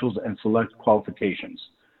credentials and select qualifications,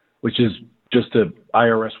 which is just a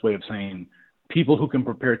IRS way of saying people who can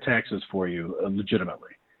prepare taxes for you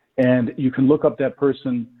legitimately. And you can look up that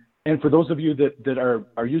person. And for those of you that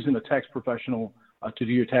are using a tax professional to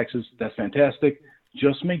do your taxes, that's fantastic.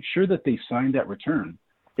 Just make sure that they sign that return.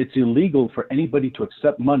 It's illegal for anybody to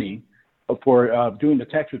accept money for doing the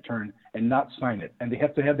tax return and not sign it. And they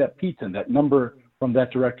have to have that PTIN, that number from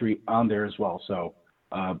that directory, on there as well. So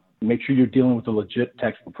make sure you're dealing with a legit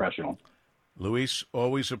tax professional. Luis,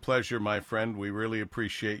 always a pleasure, my friend. We really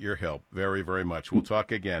appreciate your help very, very much. We'll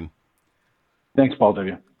talk again. Thanks, Paul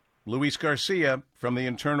W. Luis Garcia from the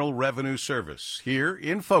Internal Revenue Service, here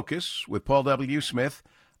in Focus with Paul W. Smith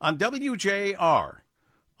on WJR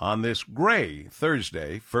on this gray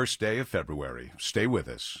Thursday, first day of February. Stay with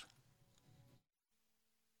us.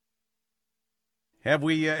 Have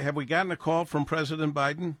we gotten a call from President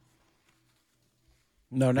Biden?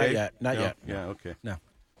 No, not Dave? yet. Not No? yet. Yeah, okay. No.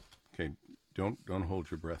 Okay, don't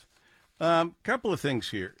hold your breath. Couple of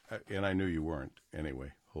things here, and I knew you weren't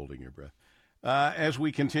anyway holding your breath. As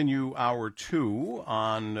we continue hour 2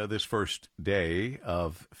 on this first day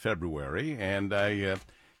of February, and I have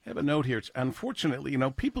a note here. It's unfortunately,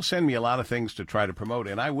 people send me a lot of things to try to promote,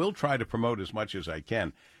 and I will try to promote as much as I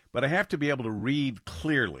can, but I have to be able to read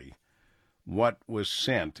clearly what was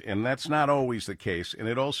sent, and that's not always the case, and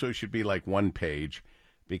it also should be like one page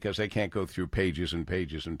because I can't go through pages and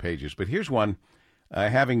pages and pages. But here's one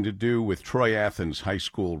having to do with Troy Athens High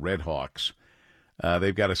School Redhawks.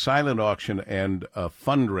 They've got a silent auction and a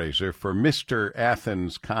fundraiser for Mr.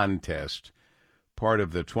 Athens contest, part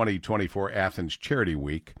of the 2024 Athens Charity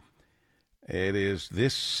Week. It is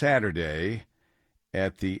this Saturday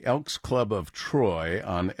at the Elks Club of Troy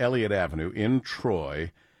on Elliott Avenue in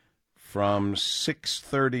Troy from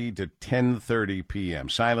 6:30 to 10:30 p.m.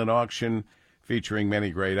 Silent auction featuring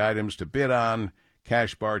many great items to bid on,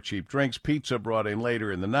 cash bar, cheap drinks, pizza brought in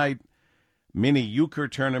later in the night, mini euchre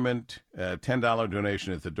tournament, $10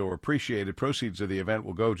 donation at the door. Appreciated. Proceeds of the event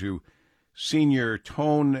will go to Senior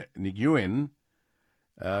Tone Nguyen,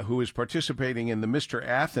 who is participating in the Mr.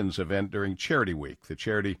 Athens event during Charity Week. The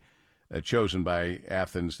charity chosen by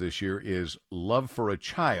Athens this year is Love for a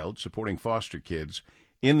Child, supporting foster kids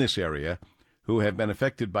in this area who have been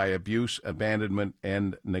affected by abuse, abandonment,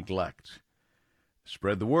 and neglect.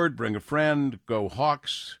 Spread the word, bring a friend, go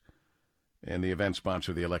Hawks, and the event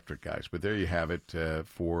sponsor, the Electric Guys. But there you have it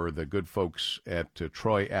for the good folks at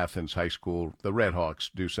Troy Athens High School. The Red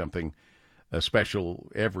Hawks do something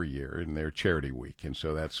special every year in their charity week, and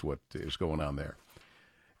so that's what is going on there.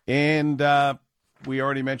 And we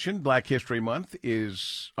already mentioned Black History Month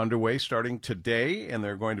is underway starting today, and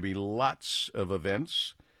there are going to be lots of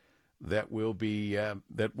events that will be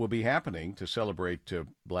happening to celebrate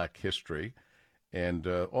Black history and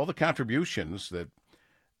all the contributions that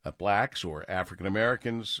blacks or African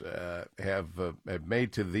Americans have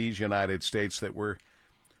made to these United States that were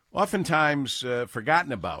oftentimes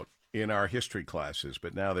forgotten about in our history classes,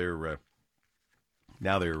 but now they're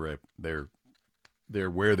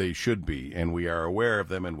where they should be, and we are aware of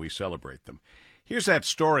them and we celebrate them. Here's that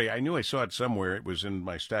story. I knew I saw it somewhere. It was in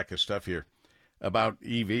my stack of stuff here about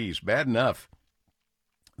EVs. Bad enough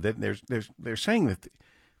that they're saying that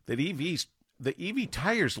EVs, the EV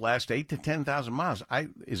tires last 8,000 to 10,000 miles.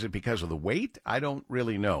 Is it because of the weight? I don't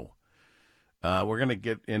really know. We're going to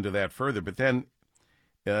get into that further, but then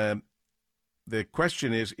the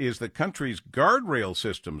question is the country's guardrail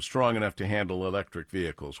system strong enough to handle electric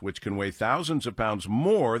vehicles, which can weigh thousands of pounds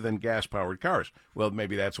more than gas-powered cars? Well,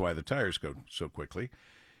 maybe that's why the tires go so quickly.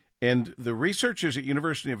 And the researchers at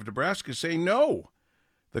University of Nebraska say no.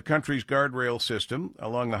 The country's guardrail system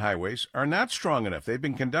along the highways are not strong enough. They've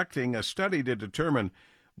been conducting a study to determine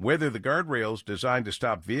whether the guardrails designed to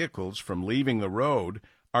stop vehicles from leaving the road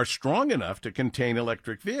are strong enough to contain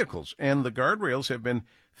electric vehicles. And the guardrails have been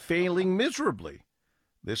failing miserably.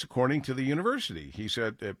 This according to the university. He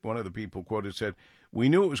said, one of the people quoted said, "We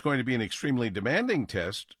knew it was going to be an extremely demanding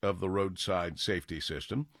test of the roadside safety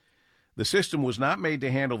system. The system was not made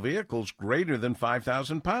to handle vehicles greater than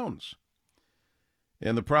 5,000 pounds.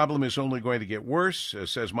 And the problem is only going to get worse,"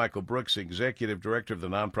 says Michael Brooks, executive director of the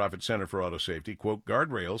nonprofit Center for Auto Safety. Quote,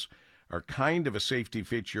 "Guardrails are kind of a safety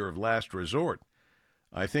feature of last resort.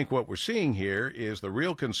 I think what we're seeing here is the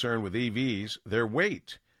real concern with EVs, their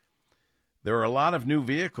weight. There are a lot of new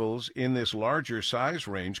vehicles in this larger size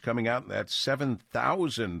range coming out in that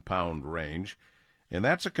 7,000-pound range, and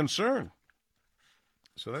that's a concern."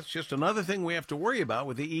 So that's just another thing we have to worry about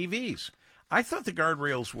with the EVs. I thought the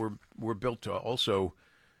guardrails were built to also,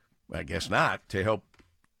 I guess not, to help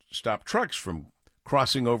stop trucks from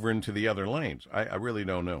crossing over into the other lanes. I really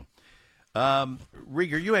don't know.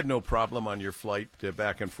 Rieger, you had no problem on your flight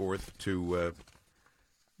back and forth to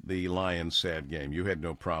the Lions' sad game. You had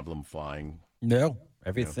no problem flying. No,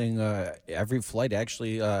 everything. Every flight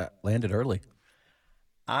actually landed early.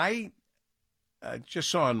 I just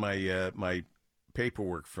saw on my my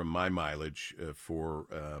paperwork from my mileage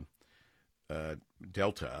for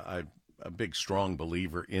Delta. I'm a big, strong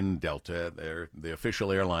believer in Delta. They're the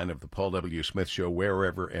official airline of the Paul W. Smith Show,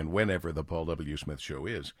 wherever and whenever the Paul W. Smith Show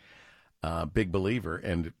is. Big believer,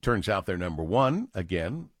 and it turns out they're number one,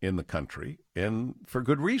 again, in the country, and for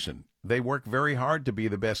good reason. They work very hard to be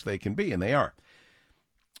the best they can be, and they are.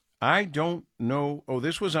 I don't know. Oh,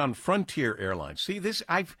 this was on Frontier Airlines. See, this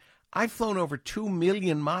I've flown over 2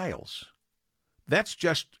 million miles. That's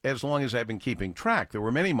just as long as I've been keeping track. There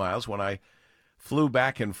were many miles when I flew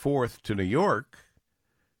back and forth to New York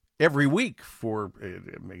every week for,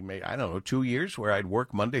 I don't know, 2 years, where I'd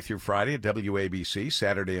work Monday through Friday at WABC,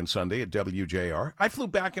 Saturday and Sunday at WJR. I flew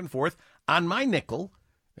back and forth on my nickel,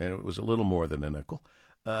 and it was a little more than a nickel,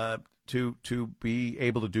 to be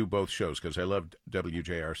able to do both shows because I loved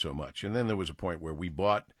WJR so much. And then there was a point where we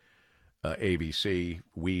bought ABC,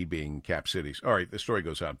 we being Cap Cities. All right, the story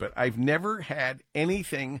goes on. But I've never had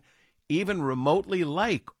anything even remotely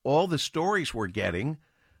like all the stories we're getting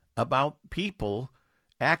about people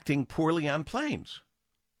acting poorly on planes.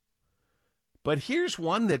 But here's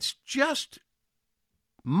one that's just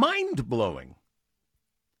mind-blowing.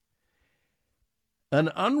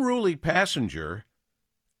 An unruly passenger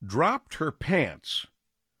dropped her pants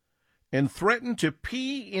and threatened to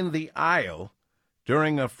pee in the aisle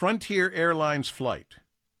during a Frontier Airlines flight.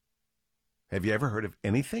 Have you ever heard of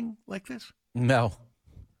anything like this? No,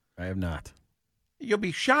 I have not. You'll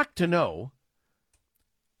be shocked to know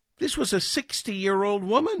this was a 60-year-old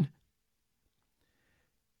woman.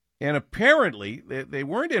 And apparently, they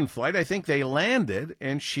weren't in flight. I think they landed,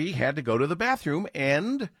 and she had to go to the bathroom.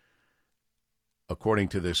 And according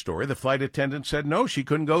to this story, the flight attendant said no, she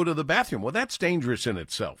couldn't go to the bathroom. Well, that's dangerous in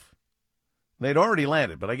itself. They'd already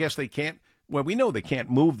landed, but I guess they can't. Well, we know they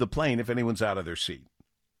can't move the plane if anyone's out of their seat.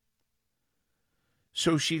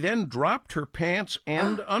 So she then dropped her pants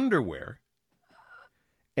and underwear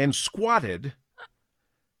and squatted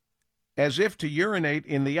as if to urinate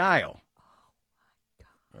in the aisle.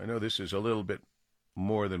 I know this is a little bit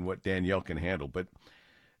more than what Danielle can handle, but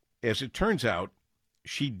as it turns out,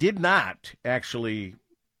 she did not actually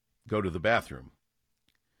go to the bathroom.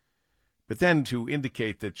 But then to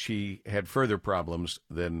indicate that she had further problems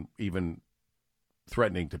than even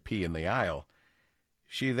threatening to pee in the aisle,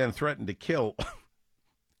 she then threatened to kill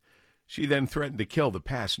the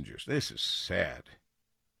passengers. This is sad.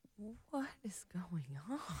 What is going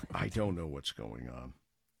on? I don't know what's going on.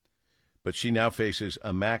 But she now faces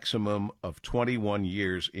a maximum of 21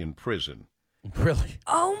 years in prison. Really?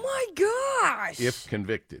 Oh, my gosh. If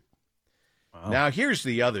convicted. Wow. Now, here's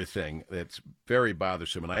the other thing that's very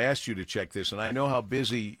bothersome, and I asked you to check this, and I know how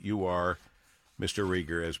busy you are, Mr.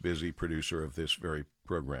 Rieger, as busy producer of this very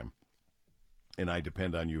program. And I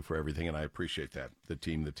depend on you for everything, and I appreciate that. The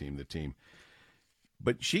team.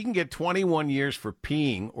 But she can get 21 years for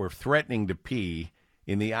peeing or threatening to pee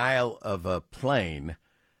in the aisle of a plane.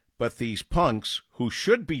 But these punks, who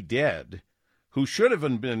should be dead, who should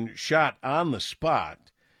have been shot on the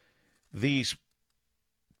spot, these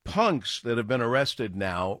punks that have been arrested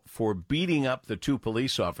now for beating up the two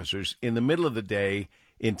police officers in the middle of the day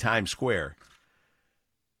in Times Square,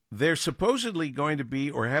 they're supposedly going to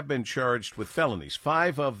be or have been charged with felonies.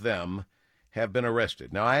 5 of them have been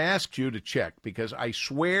arrested. Now, I asked you to check because I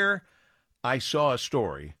swear I saw a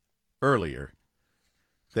story earlier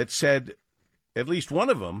that said at least one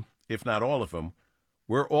of them, if not all of them,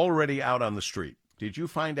 were already out on the street. Did you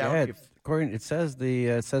find out? Yeah, according it says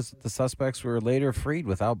the suspects were later freed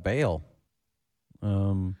without bail.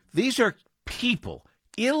 These are people,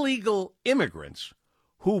 illegal immigrants,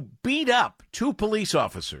 who beat up 2 police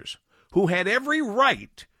officers who had every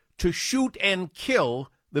right to shoot and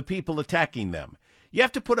kill the people attacking them. You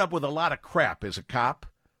have to put up with a lot of crap as a cop,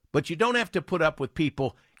 but you don't have to put up with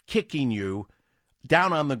people kicking you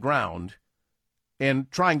down on the ground and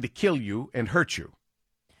trying to kill you and hurt you.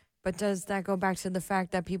 But does that go back to the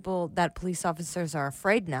fact that police officers are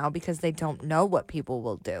afraid now because they don't know what people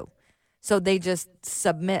will do? So they just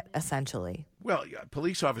submit, essentially. Well,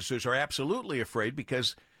 police officers are absolutely afraid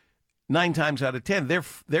because 9 times out of 10,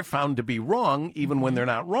 they're found to be wrong even when they're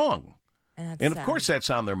not wrong. And of course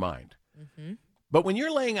that's on their mind. Mm-hmm. But when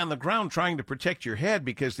you're laying on the ground trying to protect your head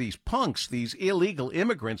because these punks, these illegal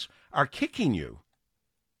immigrants, are kicking you,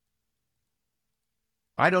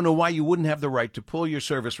 I don't know why you wouldn't have the right to pull your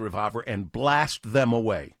service revolver and blast them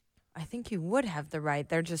away. I think you would have the right.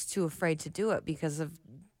 They're just too afraid to do it because of,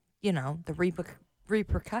 the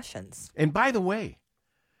repercussions. And by the way,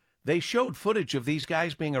 they showed footage of these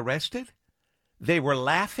guys being arrested. They were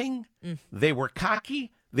laughing. They were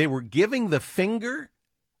cocky. They were giving the finger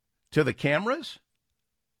to the cameras.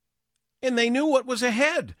 And they knew what was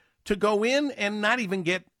ahead, to go in and not even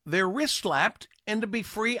get their wrist slapped and to be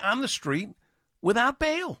free on the street without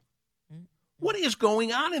bail. What is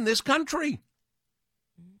going on in this country?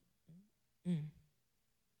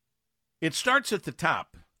 It starts at the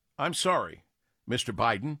top. I'm sorry, Mr.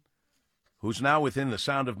 Biden, who's now within the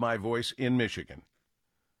sound of my voice in Michigan.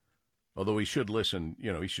 Although he should listen,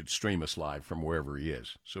 he should stream us live from wherever he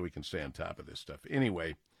is so we can stay on top of this stuff.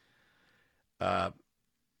 Anyway,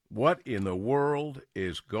 what in the world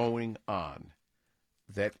is going on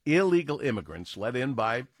that illegal immigrants let in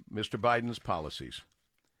by Mr. Biden's policies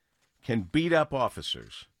can beat up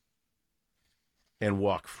officers and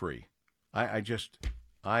walk free? I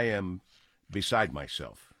am beside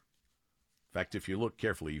myself. In fact, if you look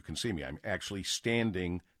carefully, you can see me. I'm actually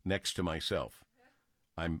standing next to myself.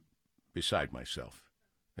 I'm beside myself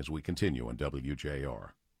as we continue on WJR.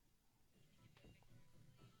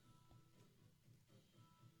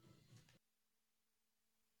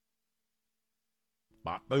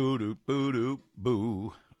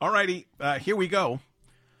 Boo. All righty, here we go.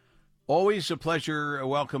 Always a pleasure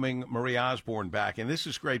welcoming Marie Osborne back, and this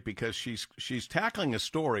is great because she's tackling a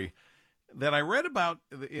story that I read about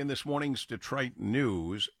in this morning's Detroit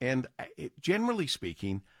News, and generally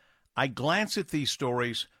speaking, I glance at these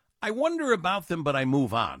stories. I wonder about them, but I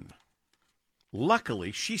move on.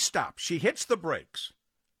 Luckily, she stops. She hits the brakes,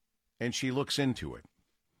 and she looks into it.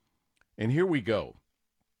 And here we go.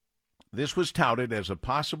 This was touted as a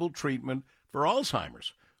possible treatment for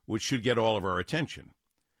Alzheimer's, which should get all of our attention.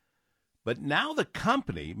 But now the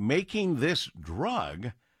company making this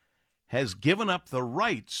drug has given up the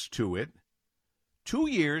rights to it 2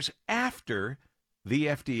 years after the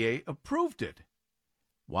FDA approved it.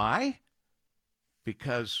 Why?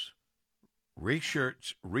 Because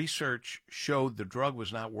research showed the drug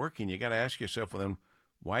was not working. You got to ask yourself, well, then,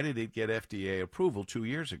 why did it get FDA approval 2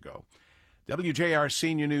 years ago? WJR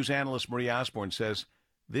senior news analyst Marie Osborne says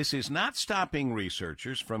this is not stopping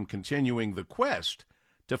researchers from continuing the quest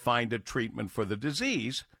to find a treatment for the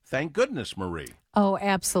disease. Thank goodness, Marie. Oh,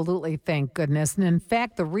 absolutely. Thank goodness. And in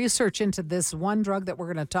fact, the research into this one drug that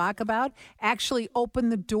we're going to talk about actually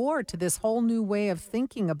opened the door to this whole new way of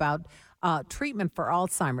thinking about treatment for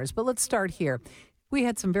Alzheimer's. But let's start here. We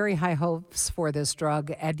had some very high hopes for this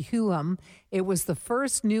drug, Aduhelm. It was the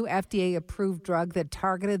first new FDA-approved drug that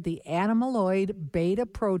targeted the amyloid beta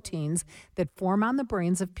proteins that form on the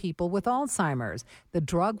brains of people with Alzheimer's. The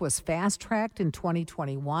drug was fast-tracked in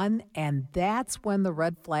 2021, and that's when the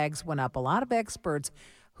red flags went up. A lot of experts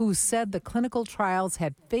who said the clinical trials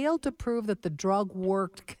had failed to prove that the drug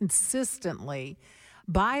worked consistently.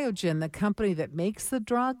 Biogen, the company that makes the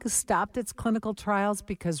drug, stopped its clinical trials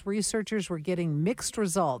because researchers were getting mixed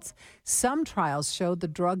results. Some trials showed the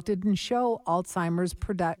drug didn't show Alzheimer's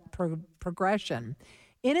progression.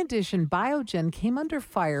 In addition, Biogen came under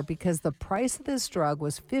fire because the price of this drug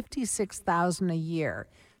was $56,000 a year.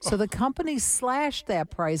 So the company slashed that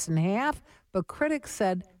price in half, but critics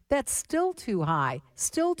said that's still too high,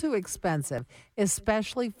 still too expensive,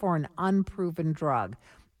 especially for an unproven drug.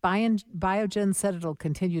 Biogen said it'll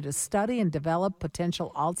continue to study and develop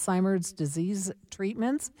potential Alzheimer's disease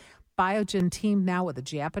treatments. Biogen teamed now with a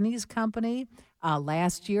Japanese company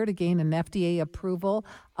last year to gain an FDA approval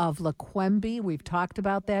of Leqembi. We've talked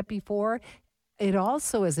about that before. It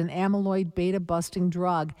also is an amyloid beta-busting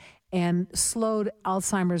drug and slowed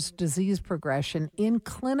Alzheimer's disease progression in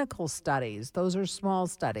clinical studies. Those are small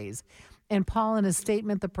studies. And Paul, in a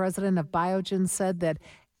statement, the president of Biogen said that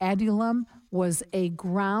Aduhelm was a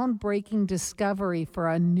groundbreaking discovery for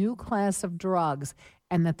a new class of drugs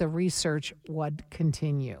and that the research would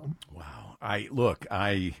continue. Wow.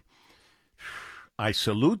 I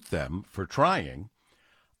salute them for trying.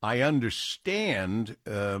 I understand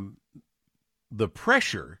the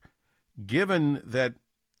pressure given that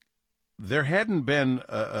there hadn't been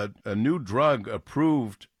a new drug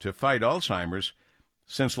approved to fight Alzheimer's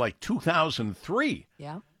since like 2003.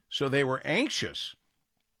 Yeah. So they were anxious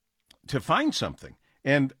to find something.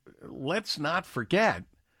 And let's not forget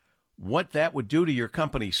what that would do to your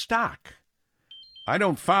company's stock. I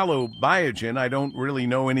don't follow Biogen. I don't really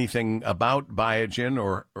know anything about Biogen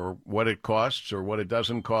or what it costs or what it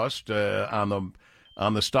doesn't cost on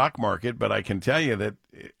the stock market, but I can tell you that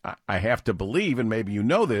I have to believe, and maybe you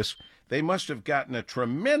know this, they must have gotten a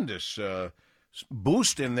tremendous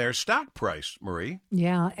boost in their stock price, Marie.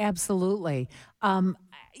 Yeah, absolutely.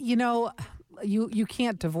 You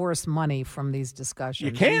can't divorce money from these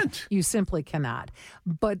discussions. You can't. You simply cannot.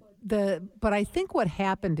 But I think what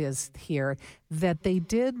happened is here that they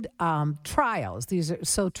did trials.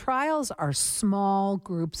 Trials are small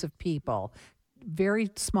groups of people, very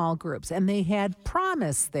small groups, and they had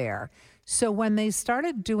promise there. So when they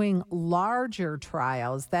started doing larger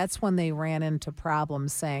trials, that's when they ran into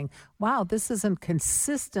problems saying, wow, this isn't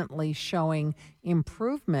consistently showing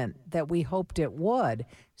improvement that we hoped it would.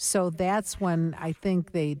 So that's when I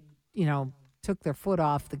think they, took their foot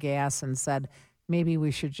off the gas and said, maybe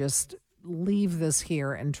we should just leave this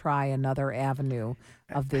here and try another avenue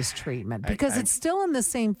of this treatment. Because it's still in the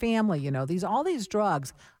same family, all these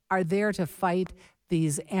drugs are there to fight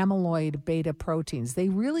these amyloid beta proteins. They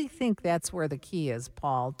really think that's where the key is,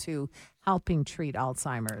 Paul, to helping treat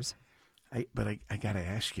Alzheimer's. But I got to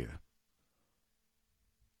ask you,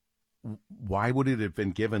 why would it have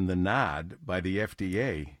been given the nod by the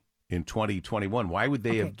FDA in 2021? Why would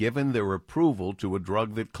they have given their approval to a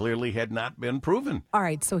drug that clearly had not been proven? All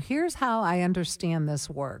right, so here's how I understand this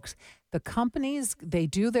works. The companies, they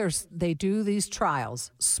do these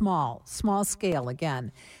trials, small scale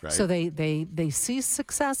again. Right. So they see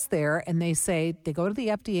success there, and they go to the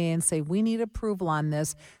FDA and say, we need approval on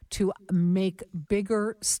this to make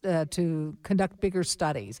to conduct bigger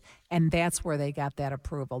studies. And that's where they got that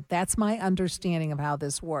approval. That's my understanding of how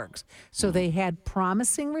this works. So they had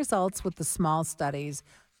promising results with the small studies,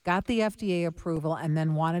 got the FDA approval, and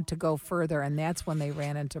then wanted to go further, and that's when they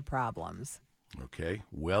ran into problems. Okay,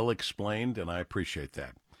 well explained, and I appreciate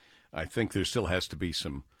that. I think there still has to be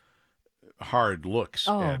some hard looks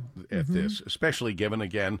at this, especially given,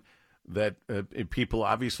 again, that people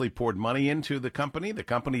obviously poured money into the company. The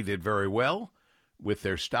company did very well with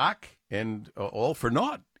their stock, and all for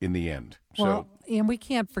naught in the end. Well, and we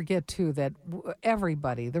can't forget, too, that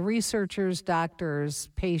everybody, the researchers, doctors,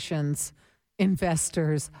 patients,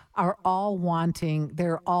 investors, they're all wanting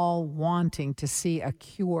to see a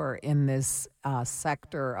cure in this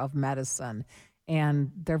sector of medicine.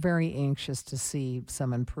 And they're very anxious to see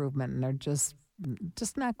some improvement, and they're just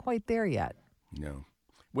not quite there yet. No.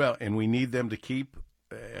 Well, and we need them to keep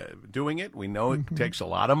doing it. We know it takes a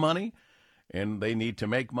lot of money, and they need to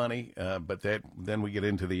make money. But then we get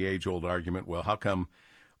into the age-old argument, well, how come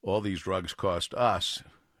all these drugs cost us,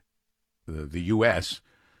 the U.S.,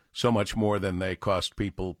 so much more than they cost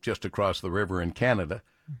people just across the river in Canada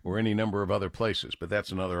or any number of other places? But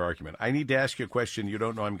that's another argument. I need to ask you a question you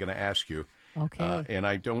don't know I'm going to ask you. Okay. And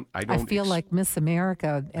I feel like Miss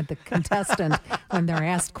America at the contestant when they're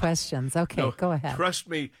asked questions. Okay, no, go ahead. Trust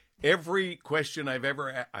me, every question I've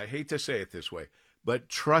ever, I hate to say it this way, but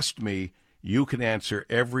trust me, you can answer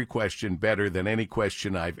every question better than any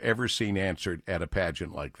question I've ever seen answered at a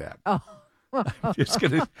pageant like that. Oh. I'm just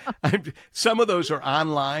going to, some of those are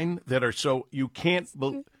online that are so, you can't,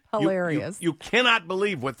 hilarious. You cannot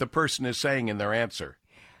believe what the person is saying in their answer.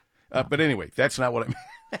 But anyway, that's not what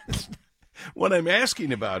what I'm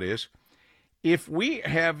asking about is, if we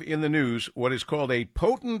have in the news what is called a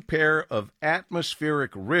potent pair of atmospheric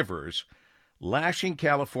rivers lashing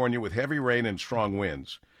California with heavy rain and strong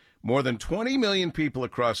winds, more than 20 million people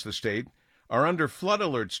across the state are under flood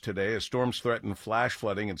alerts today as storms threaten flash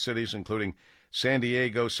flooding in cities including San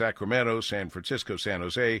Diego, Sacramento, San Francisco, San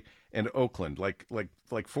Jose, and Oakland. Like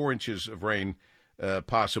 4 inches of rain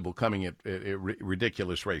possible, coming at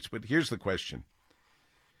ridiculous rates. But here's the question.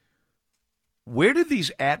 Where did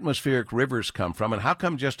these atmospheric rivers come from, and how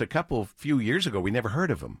come just a few years ago we never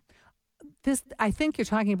heard of them? I think you're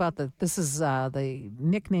talking about the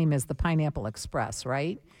nickname is the Pineapple Express,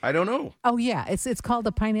 right? I don't know. Oh yeah, it's called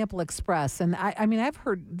the Pineapple Express, and I mean I've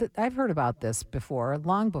heard about this before,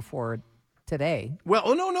 long before today.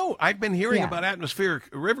 Well, no, I've been hearing about atmospheric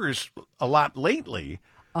rivers a lot lately.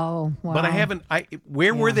 Oh, wow. But I haven't.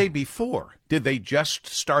 Where were they before? Did they just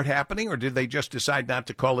start happening, or did they just decide not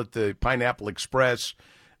to call it the Pineapple Express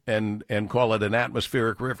and call it an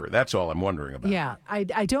atmospheric river? That's all I'm wondering about. Yeah, I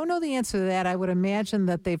don't know the answer to that. I would imagine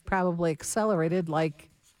that they've probably accelerated like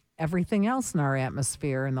everything else in our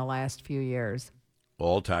atmosphere in the last few years.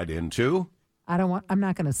 All tied into? I'm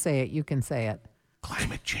not going to say it. You can say it.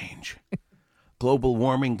 Climate change. Global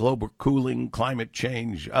warming, global cooling, climate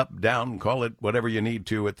change, up, down, call it whatever you need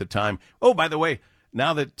to at the time. Oh, by the way,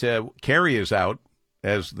 now that Kerry is out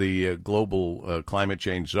as the global climate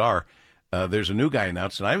change czar, there's a new guy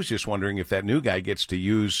announced, and I was just wondering if that new guy gets to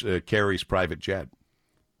use Kerry's private jet.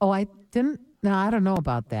 Oh, I didn't? No, I don't know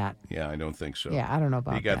about that. Yeah, I don't think so. Yeah, I don't know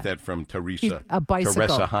about that. He got that from Teresa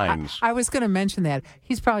Heinz. I was going to mention that.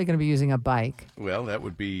 He's probably going to be using a bike. Well, that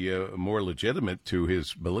would be more legitimate to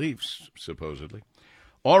his beliefs, supposedly.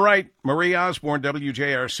 All right, Marie Osborne,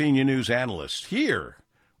 WJR Senior News Analyst, here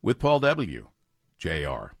with Paul W.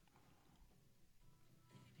 JR.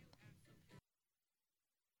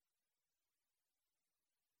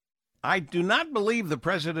 I do not believe the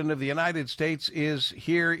President of the United States is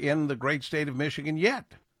here in the great state of Michigan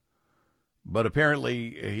yet, but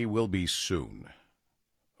apparently he will be soon.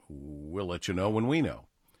 We'll let you know when we know,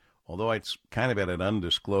 although it's kind of at an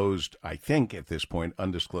undisclosed, I think at this point,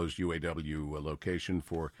 undisclosed UAW location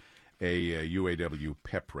for a UAW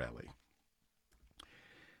pep rally.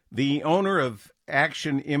 The owner of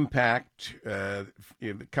Action Impact,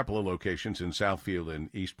 in a couple of locations in Southfield and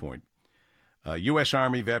East Point, U.S.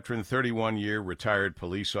 Army veteran, 31-year retired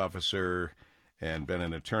police officer, and been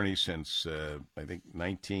an attorney since, I think,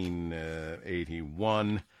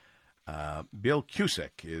 1981. Bill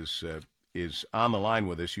Cusick is on the line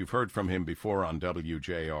with us. You've heard from him before on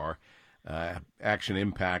WJR. Action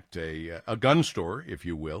Impact, a gun store, if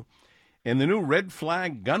you will. And the new red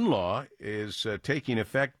flag gun law is taking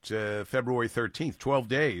effect February 13th, 12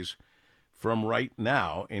 days from right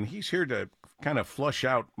now. And he's here to kind of flush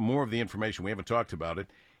out more of the information. We haven't talked about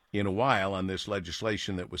it in a while on this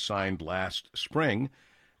legislation that was signed last spring.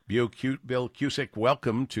 Bill Cusick,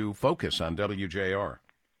 welcome to Focus on WJR.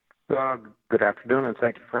 Good afternoon, and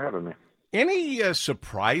thank you for having me. Any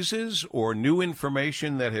surprises or new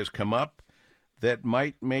information that has come up that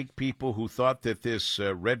might make people who thought that this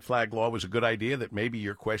red flag law was a good idea, that maybe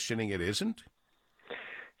you're questioning it isn't?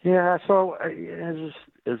 Yeah, so as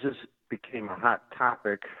this became a hot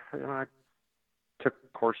topic, I took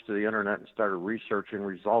a course to the internet and started researching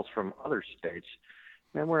results from other states.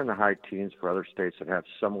 And we're in the high teens for other states that have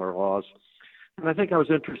similar laws. And I think I was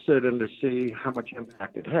interested in to see how much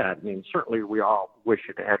impact it had. I mean, certainly we all wish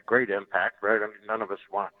it had great impact, right? I mean, none of us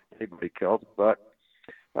want anybody killed. But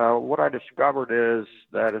what I discovered is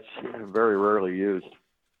that it's very rarely used.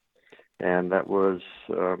 And that was,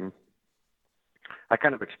 I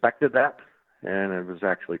kind of expected that. And it was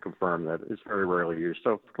actually confirmed that it's very rarely used.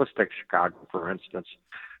 So let's take Chicago, for instance.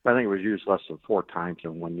 I think it was used less than 4 times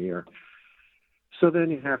in 1 year. So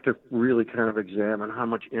then you have to really kind of examine how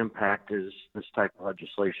much impact is this type of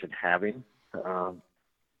legislation having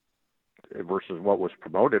versus what was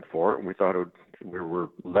promoted for it. And we thought we were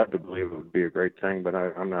led to believe it would be a great thing, but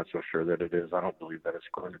I'm not so sure that it is. I don't believe that it's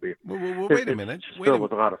going to be. Well, wait a minute. Still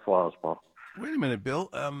with a lot of flaws, Paul. Wait a minute,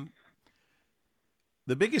 Bill.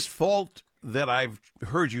 The biggest fault that I've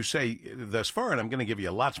heard you say thus far, and I'm going to give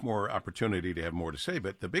you lots more opportunity to have more to say,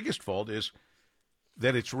 but the biggest fault is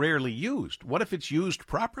that it's rarely used. What if it's used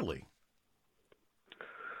properly?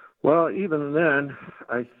 Well, even then,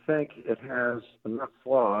 I think it has enough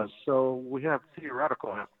flaws. So we have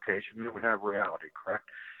theoretical application and we have reality, correct?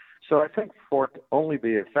 So I think for it to only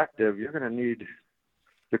be effective, you're going to need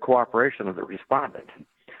the cooperation of the respondent.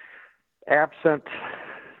 Absent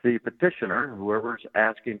the petitioner, whoever's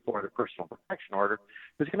asking for the personal protection order,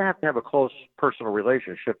 is going to have a close personal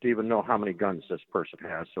relationship to even know how many guns this person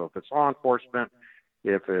has. So if it's law enforcement,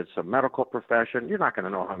 if it's a medical profession, you're not going to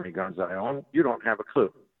know how many guns I own. You don't have a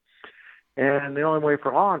clue. And the only way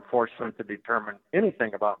for law enforcement to determine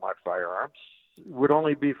anything about my firearms would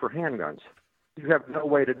only be for handguns. You have no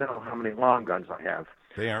way to know how many long guns I have.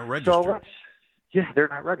 They aren't registered. So they're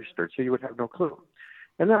not registered, so you would have no clue.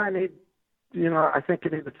 And then I think you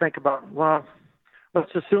need to think about, well,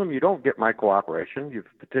 let's assume you don't get my cooperation. You've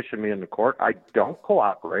petitioned me in the court. I don't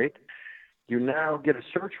cooperate. You now get a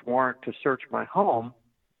search warrant to search my home.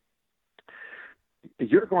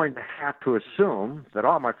 You're going to have to assume that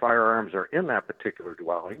all my firearms are in that particular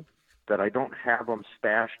dwelling, that I don't have them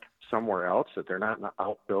stashed somewhere else, that they're not in the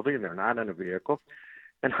outbuilding, they're not in a vehicle.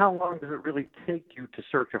 And how long does it really take you to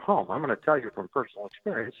search a home? I'm going to tell you from personal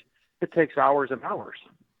experience, it takes hours and hours.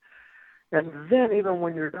 And then even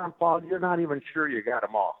when you're done, Paul, you're not even sure you got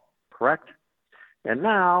them all, correct? And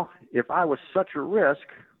now, if I was such a risk,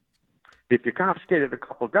 if you confiscated a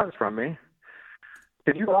couple of guns from me,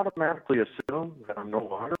 can you automatically assume that I'm no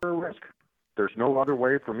longer a risk? There's no other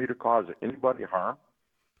way for me to cause anybody harm?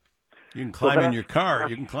 You can climb in your car.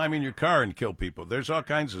 You can climb in your car and kill people. There's all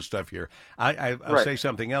kinds of stuff here. I'll say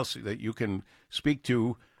something else that you can speak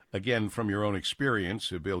to, again, from your own experience,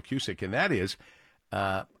 Bill Cusick, and that is,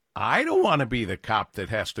 I don't want to be the cop that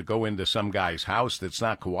has to go into some guy's house that's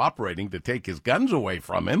not cooperating to take his guns away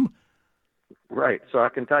from him. Right. So I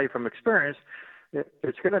can tell you from experience,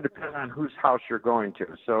 it's going to depend on whose house you're going to.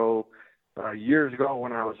 So years ago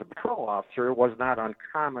when I was a patrol officer, it was not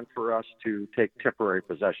uncommon for us to take temporary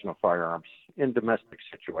possession of firearms in domestic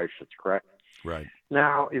situations, correct? Right.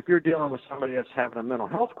 Now, if you're dealing with somebody that's having a mental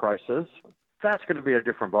health crisis, that's going to be a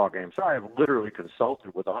different ballgame. So I have literally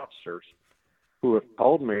consulted with officers who have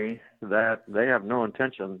told me that they have no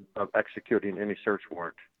intention of executing any search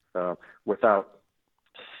warrant without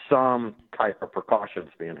some type of precautions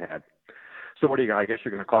being had. So what do you? I guess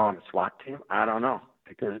you're going to call them a SWAT team? I don't know,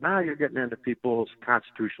 because now you're getting into people's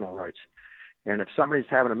constitutional rights. And if somebody's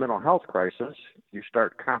having a mental health crisis, you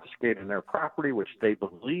start confiscating their property, which they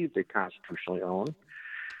believe they constitutionally own.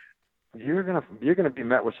 You're going to be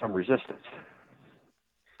met with some resistance.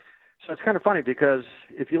 So it's kind of funny because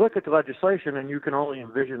if you look at the legislation and you can only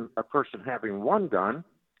envision a person having one gun,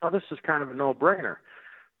 oh, this is kind of a no-brainer.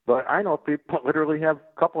 But I know people literally have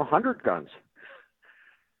a couple of hundred guns,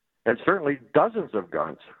 and certainly dozens of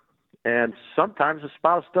guns. And sometimes the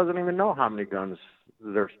spouse doesn't even know how many guns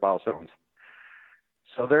their spouse owns.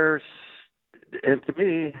 So and to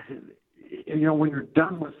me, when you're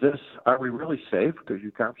done with this, are we really safe because you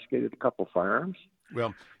confiscated a couple of firearms?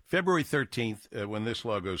 Well, February 13th, when this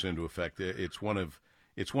law goes into effect, it's one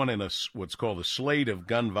in what's called a slate of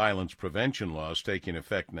gun violence prevention laws taking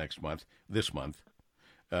effect this month,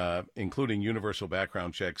 including universal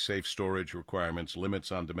background checks, safe storage requirements,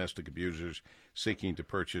 limits on domestic abusers seeking to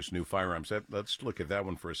purchase new firearms. Let's look at that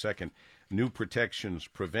one for a second. New protections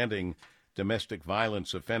preventing domestic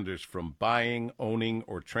violence offenders from buying, owning,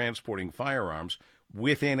 or transporting firearms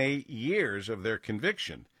within 8 years of their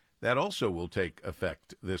conviction. That also will take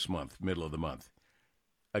effect this month, middle of the month.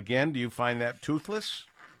 Again, do you find that toothless?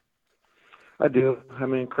 I do. I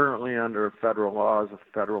mean, currently under federal laws, a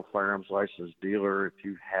federal firearms license dealer, if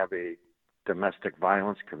you have a domestic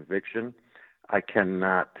violence conviction, I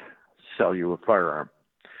cannot sell you a firearm.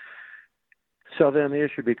 So then the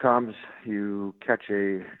issue becomes, you catch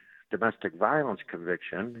a domestic violence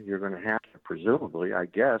conviction, you're going to have to presumably, I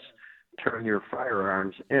guess, turn your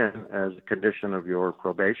firearms in as a condition of your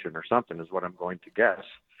probation or something is what I'm going to guess.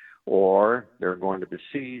 Or they're going to be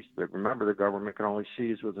seized. But remember, the government can only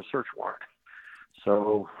seize with a search warrant.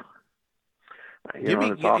 So,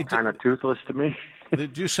 it's all kind of toothless to me.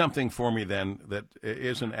 Do something for me then that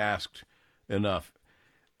isn't asked enough.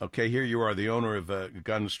 Okay, here you are, the owner of a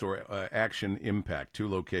gun store, Action Impact, 2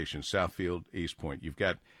 locations, Southfield, East Point.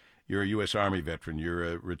 You're a U.S. Army veteran. You're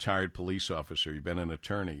a retired police officer. You've been an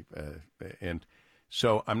attorney. And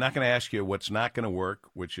so I'm not going to ask you what's not going to work,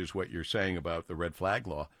 which is what you're saying about the red flag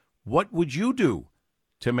law. What would you do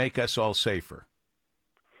to make us all safer?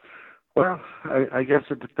 Well, I guess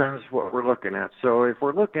it depends what we're looking at. So if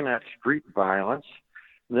we're looking at street violence,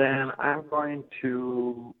 then I'm going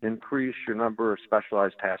to increase your number of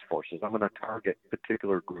specialized task forces. I'm going to target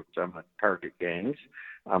particular groups. I'm going to target gangs.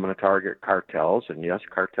 I'm going to target cartels. And yes,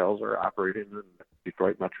 cartels are operating in the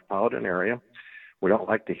Detroit metropolitan area. We don't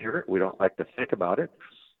like to hear it. We don't like to think about it.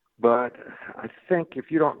 But I think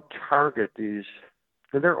if you don't target these,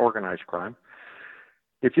 and they're organized crime,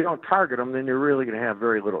 if you don't target them, then you're really going to have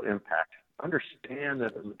very little impact. Understand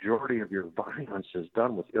that the majority of your violence is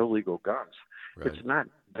done with illegal guns. Right. It's not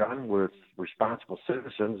done with responsible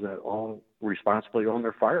citizens that responsibly own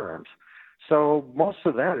their firearms. So most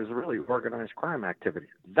of that is really organized crime activity.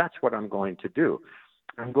 That's what I'm going to do.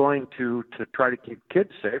 I'm going to try to keep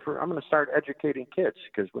kids safer. I'm going to start educating kids,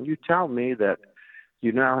 because when you tell me that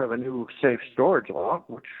you now have a new safe storage law,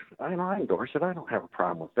 which I endorse it, I don't have a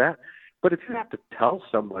problem with that. But if you have to tell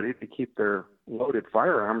somebody to keep their loaded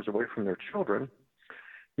firearms away from their children,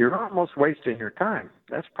 you're almost wasting your time.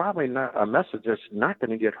 That's probably not a message that's not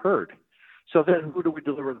going to get heard. So then who do we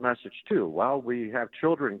deliver the message to? Well, we have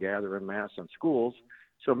children gather en masse in schools,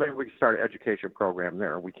 so maybe we can start an education program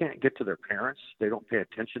there. We can't get to their parents. They don't pay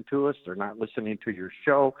attention to us. They're not listening to your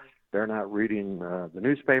show. They're not reading the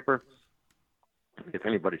newspaper, if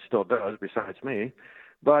anybody still does besides me.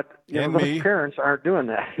 But those parents aren't doing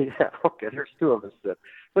that. Yeah, okay, there's 2 of us.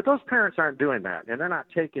 But those parents aren't doing that, and they're not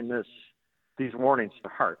taking these warnings to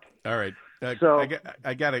heart. All right. So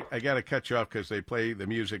I gotta cut you off because they play the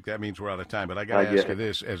music. That means we're out of time. But I gotta ask you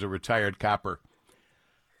this: as a retired copper,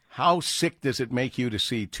 how sick does it make you to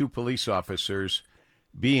see 2 police officers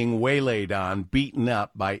being waylaid on, beaten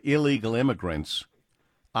up by illegal immigrants?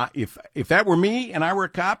 If that were me and I were a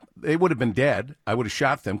cop, they would have been dead. I would have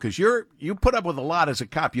shot them, because you put up with a lot as a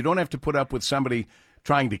cop. You don't have to put up with somebody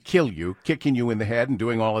trying to kill you, kicking you in the head and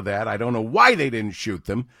doing all of that. I don't know why they didn't shoot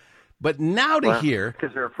them. But now to hear...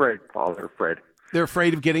 Because they're afraid, Paul. They're afraid. They're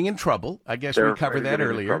afraid of getting in trouble. I guess we covered that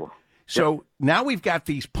earlier. So now we've got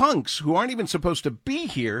these punks who aren't even supposed to be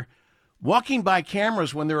here walking by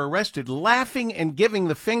cameras when they're arrested, laughing and giving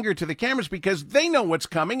the finger to the cameras because they know what's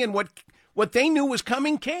coming, and what they knew was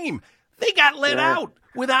coming came. They got let out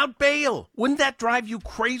without bail. Wouldn't that drive you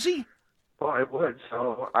crazy? Well, it would.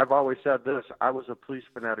 So I've always said this. I was a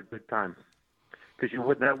policeman at a good time. Because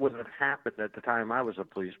that wouldn't have happened at the time I was a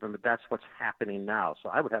policeman, but that's what's happening now. So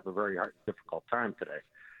I would have a very difficult time today.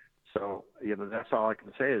 So, that's all I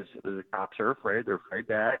can say is the cops are afraid. They're afraid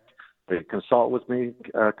to act. They consult with me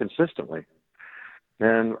consistently.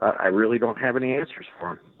 And I really don't have any answers for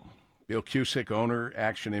them. Bill Cusick, owner,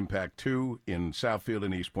 Action Impact 2 in Southfield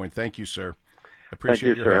and East Point. Thank you, sir. Appreciate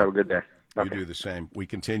Thank you, sir. Have a good day. You do the same. We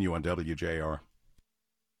continue on WJR.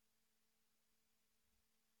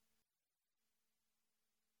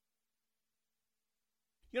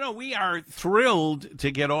 We are thrilled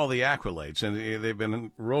to get all the accolades, and they've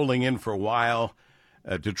been rolling in for a while.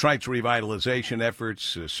 Detroit's revitalization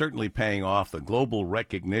efforts certainly paying off. The global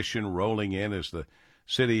recognition rolling in as the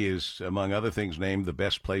city is, among other things, named the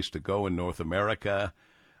best place to go in North America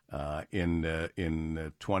in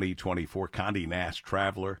 2024. Condé Nast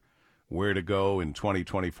Traveler, where to go in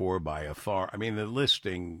 2024 by a far. I mean, the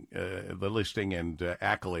listing and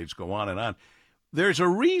accolades go on and on. There's a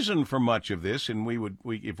reason for much of this, and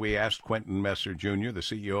if we asked Quentin Messer Jr., the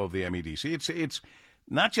CEO of the MEDC, it's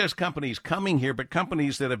not just companies coming here, but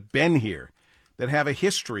companies that have been here, that have a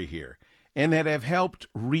history here, and that have helped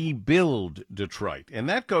rebuild Detroit. And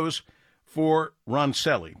that goes for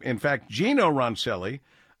Roncelli. In fact, Gino Roncelli,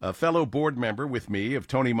 a fellow board member with me of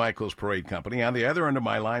Tony Michael's Parade Company, on the other end of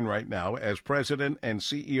my line right now as president and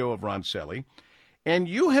CEO of Roncelli, and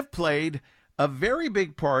you have played a very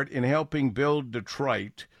big part in helping build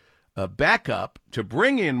Detroit back up, to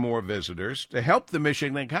bring in more visitors, to help the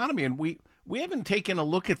Michigan economy. And we haven't taken a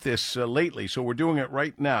look at this lately, so we're doing it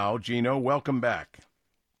right now. Gino, welcome back.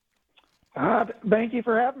 Thank you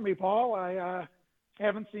for having me, Paul. I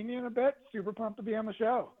haven't seen you in a bit. Super pumped to be on the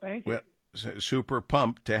show. Thank you. Well, super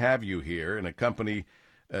pumped to have you here in a company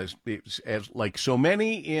as like so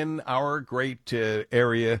many in our great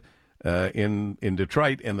area in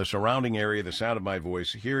Detroit and the surrounding area, the sound of my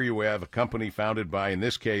voice. Here you have a company founded by, in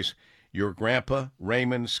this case, your grandpa,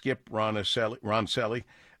 Raymond Skip Roncelli,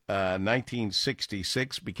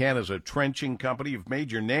 1966, began as a trenching company. You've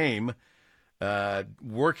made your name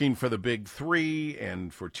working for the big three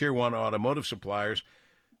and for tier one automotive suppliers.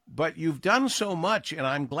 But you've done so much, and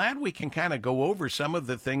I'm glad we can kind of go over some of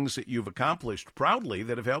the things that you've accomplished proudly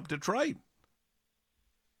that have helped Detroit.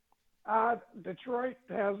 Detroit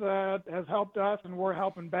has helped us, and we're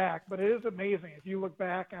helping back. But it is amazing if you look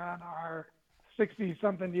back on our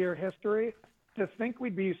 60-something year history. To think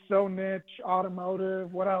we'd be so niche,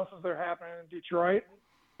 automotive. What else is there happening in Detroit?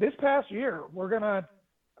 This past year,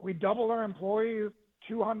 we doubled our employees,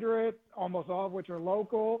 200, almost all of which are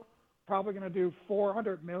local. Probably going to do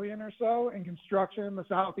 $400 million or so in construction in the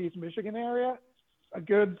Southeast Michigan area. A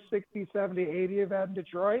good 60, 70, 80 of that in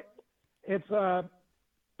Detroit. It's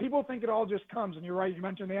people think it all just comes, and you're right. You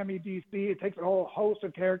mentioned the MEDC. It takes a whole host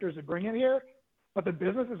of characters to bring it here, but the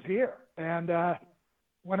business is here. And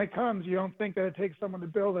when it comes, you don't think that it takes someone to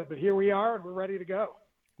build it, but here we are, and we're ready to go.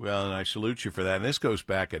 Well, and I salute you for that. And this goes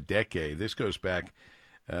back a decade. This goes back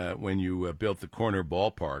when you built the corner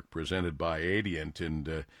ballpark presented by Adient,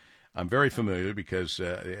 and I'm very familiar because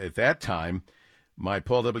at that time, my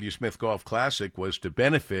Paul W. Smith Golf Classic was to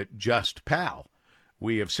benefit Just Pal.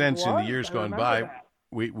 We have since, in the years gone by,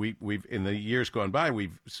 we've in the years gone by,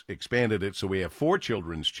 we've expanded it so we have 4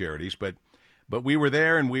 children's charities. But we were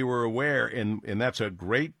there and we were aware, and that's a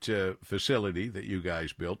great facility that you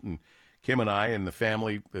guys built. And Kim and I and the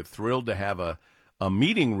family are thrilled to have a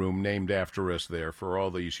meeting room named after us there for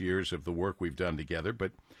all these years of the work we've done together.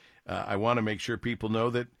 But I want to make sure people know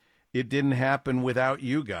that it didn't happen without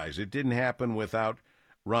you guys. It didn't happen without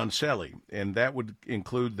Roncelli, and that would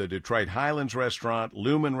include the Detroit Highlands Restaurant,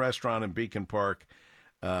 Lumen Restaurant in Beacon Park,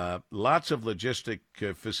 lots of logistic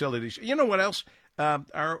facilities. You know what else?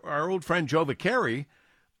 Our old friend Joe Vicari,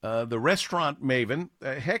 the restaurant maven,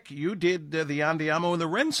 heck, you did the Andiamo and the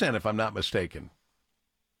Rensen, if I'm not mistaken.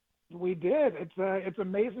 We did. It's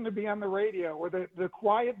amazing to be on the radio. We're the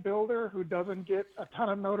quiet builder who doesn't get a ton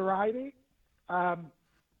of notoriety.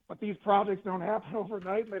 But these projects don't happen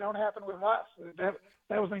overnight, and they don't happen with us.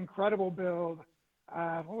 That was an incredible build.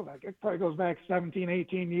 What was that? It probably goes back 17,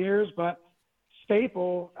 18 years, but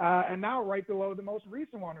staple. And now right below the most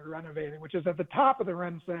recent one we're renovating, which is at the top of the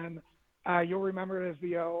Rensen. You'll remember it as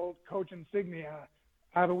the old Coach Insignia.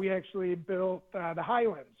 But we actually built the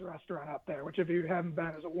Highlands restaurant up there, which if you haven't been,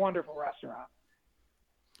 is a wonderful restaurant.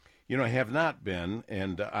 You know, I have not been,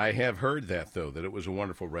 and I have heard that, though, that it was a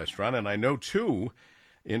wonderful restaurant. And I know, too,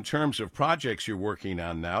 in terms of projects you're working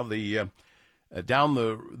on now, the down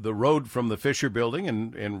the road from the Fisher Building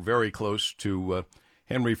and very close to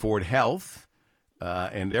Henry Ford Health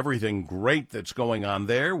and everything great that's going on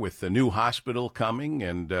there with the new hospital coming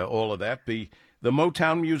and all of that, the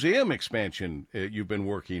Motown Museum expansion you've been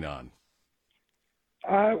working on.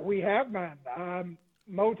 We have been.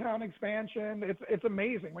 Motown expansion, it's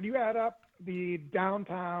amazing. When you add up the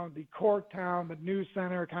downtown, the Corktown, the News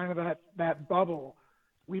Center, kind of that bubble,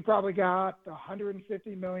 we probably got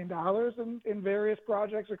 $150 million in various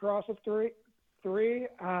projects across the three.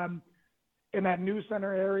 In that News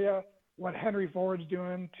Center area, what Henry Ford's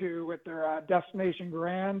doing with their Destination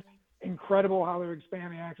Grand, incredible how they're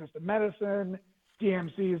expanding access to medicine.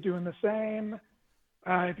 DMC is doing the same.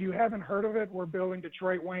 If you haven't heard of it, we're building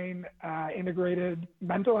Detroit Wayne integrated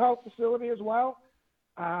mental health facility as well.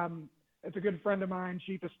 It's a good friend of mine,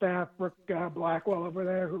 Chief of Staff Brooke Blackwell over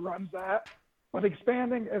there, who runs that. But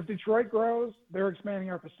expanding, as Detroit grows, they're expanding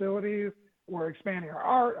our facilities. We're expanding our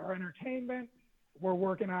art, our entertainment. We're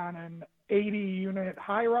working on an 80-unit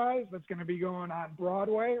high-rise that's going to be going on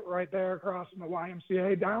Broadway right there across from the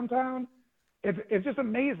YMCA downtown. It's just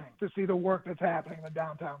amazing to see the work that's happening in the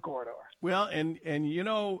downtown corridor. Well, and you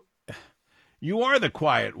know, you are the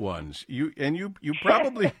quiet ones. You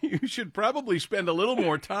probably you should probably spend a little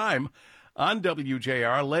more time on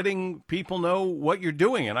WJR letting people know what you're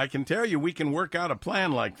doing. And I can tell you we can work out a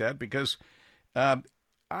plan like that because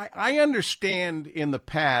I understand in the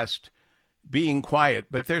past being quiet,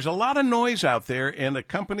 but there's a lot of noise out there, and a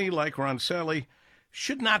company like Roncelli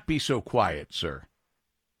should not be so quiet, sir.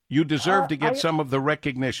 You deserve to get some of the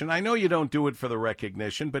recognition. I know you don't do it for the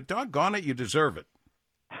recognition, but doggone it, you deserve it.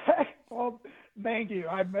 Well, thank you.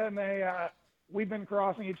 I've been we've been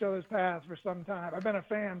crossing each other's paths for some time. I've been a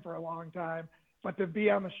fan for a long time. but to be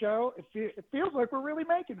on the show, it feels like we're really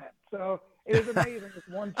making it. So it is amazing. This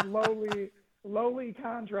one lowly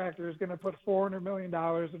contractor is going to put $400 million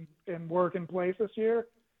in work in place this year.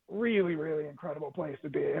 Really, really incredible place to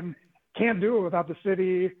be. And can't do it without the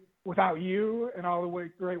city, without you and all the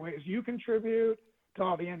great ways you contribute to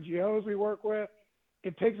all the NGOs we work with.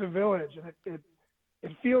 It takes a village, and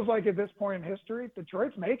it feels like at this point in history,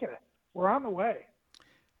 Detroit's making it. We're on the way.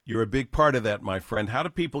 You're a big part of that, my friend. How do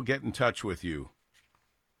people get in touch with you?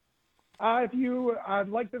 I'd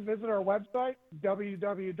like to visit our website,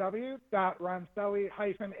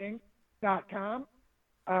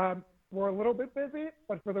 www.roncelli-inc.com. We're a little bit busy,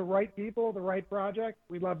 but for the right people, the right project,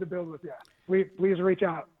 we'd love to build with you. Please reach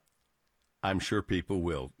out. I'm sure people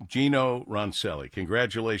will. Gino Roncelli,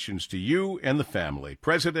 congratulations to you and the family.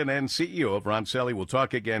 President and CEO of Roncelli. We'll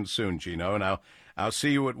talk again soon, Gino, and I'll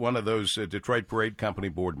see you at one of those Detroit Parade Company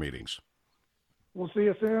board meetings. We'll see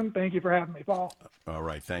you soon. Thank you for having me, Paul. All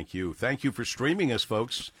right, thank you. Thank you for streaming us,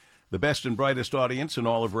 folks. The best and brightest audience in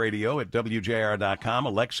all of radio at WJR.com,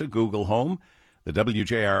 Alexa, Google Home, the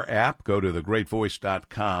WJR app. Go to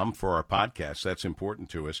thegreatvoice.com for our podcast. That's important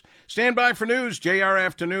to us. Stand by for news. JR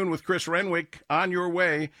Afternoon with Chris Renwick on your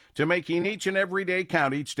way to making each and every day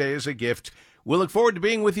count. Each day is a gift. We'll look forward to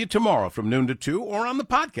being with you tomorrow from noon to 2 or on the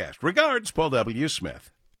podcast. Regards, Paul W.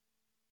 Smith.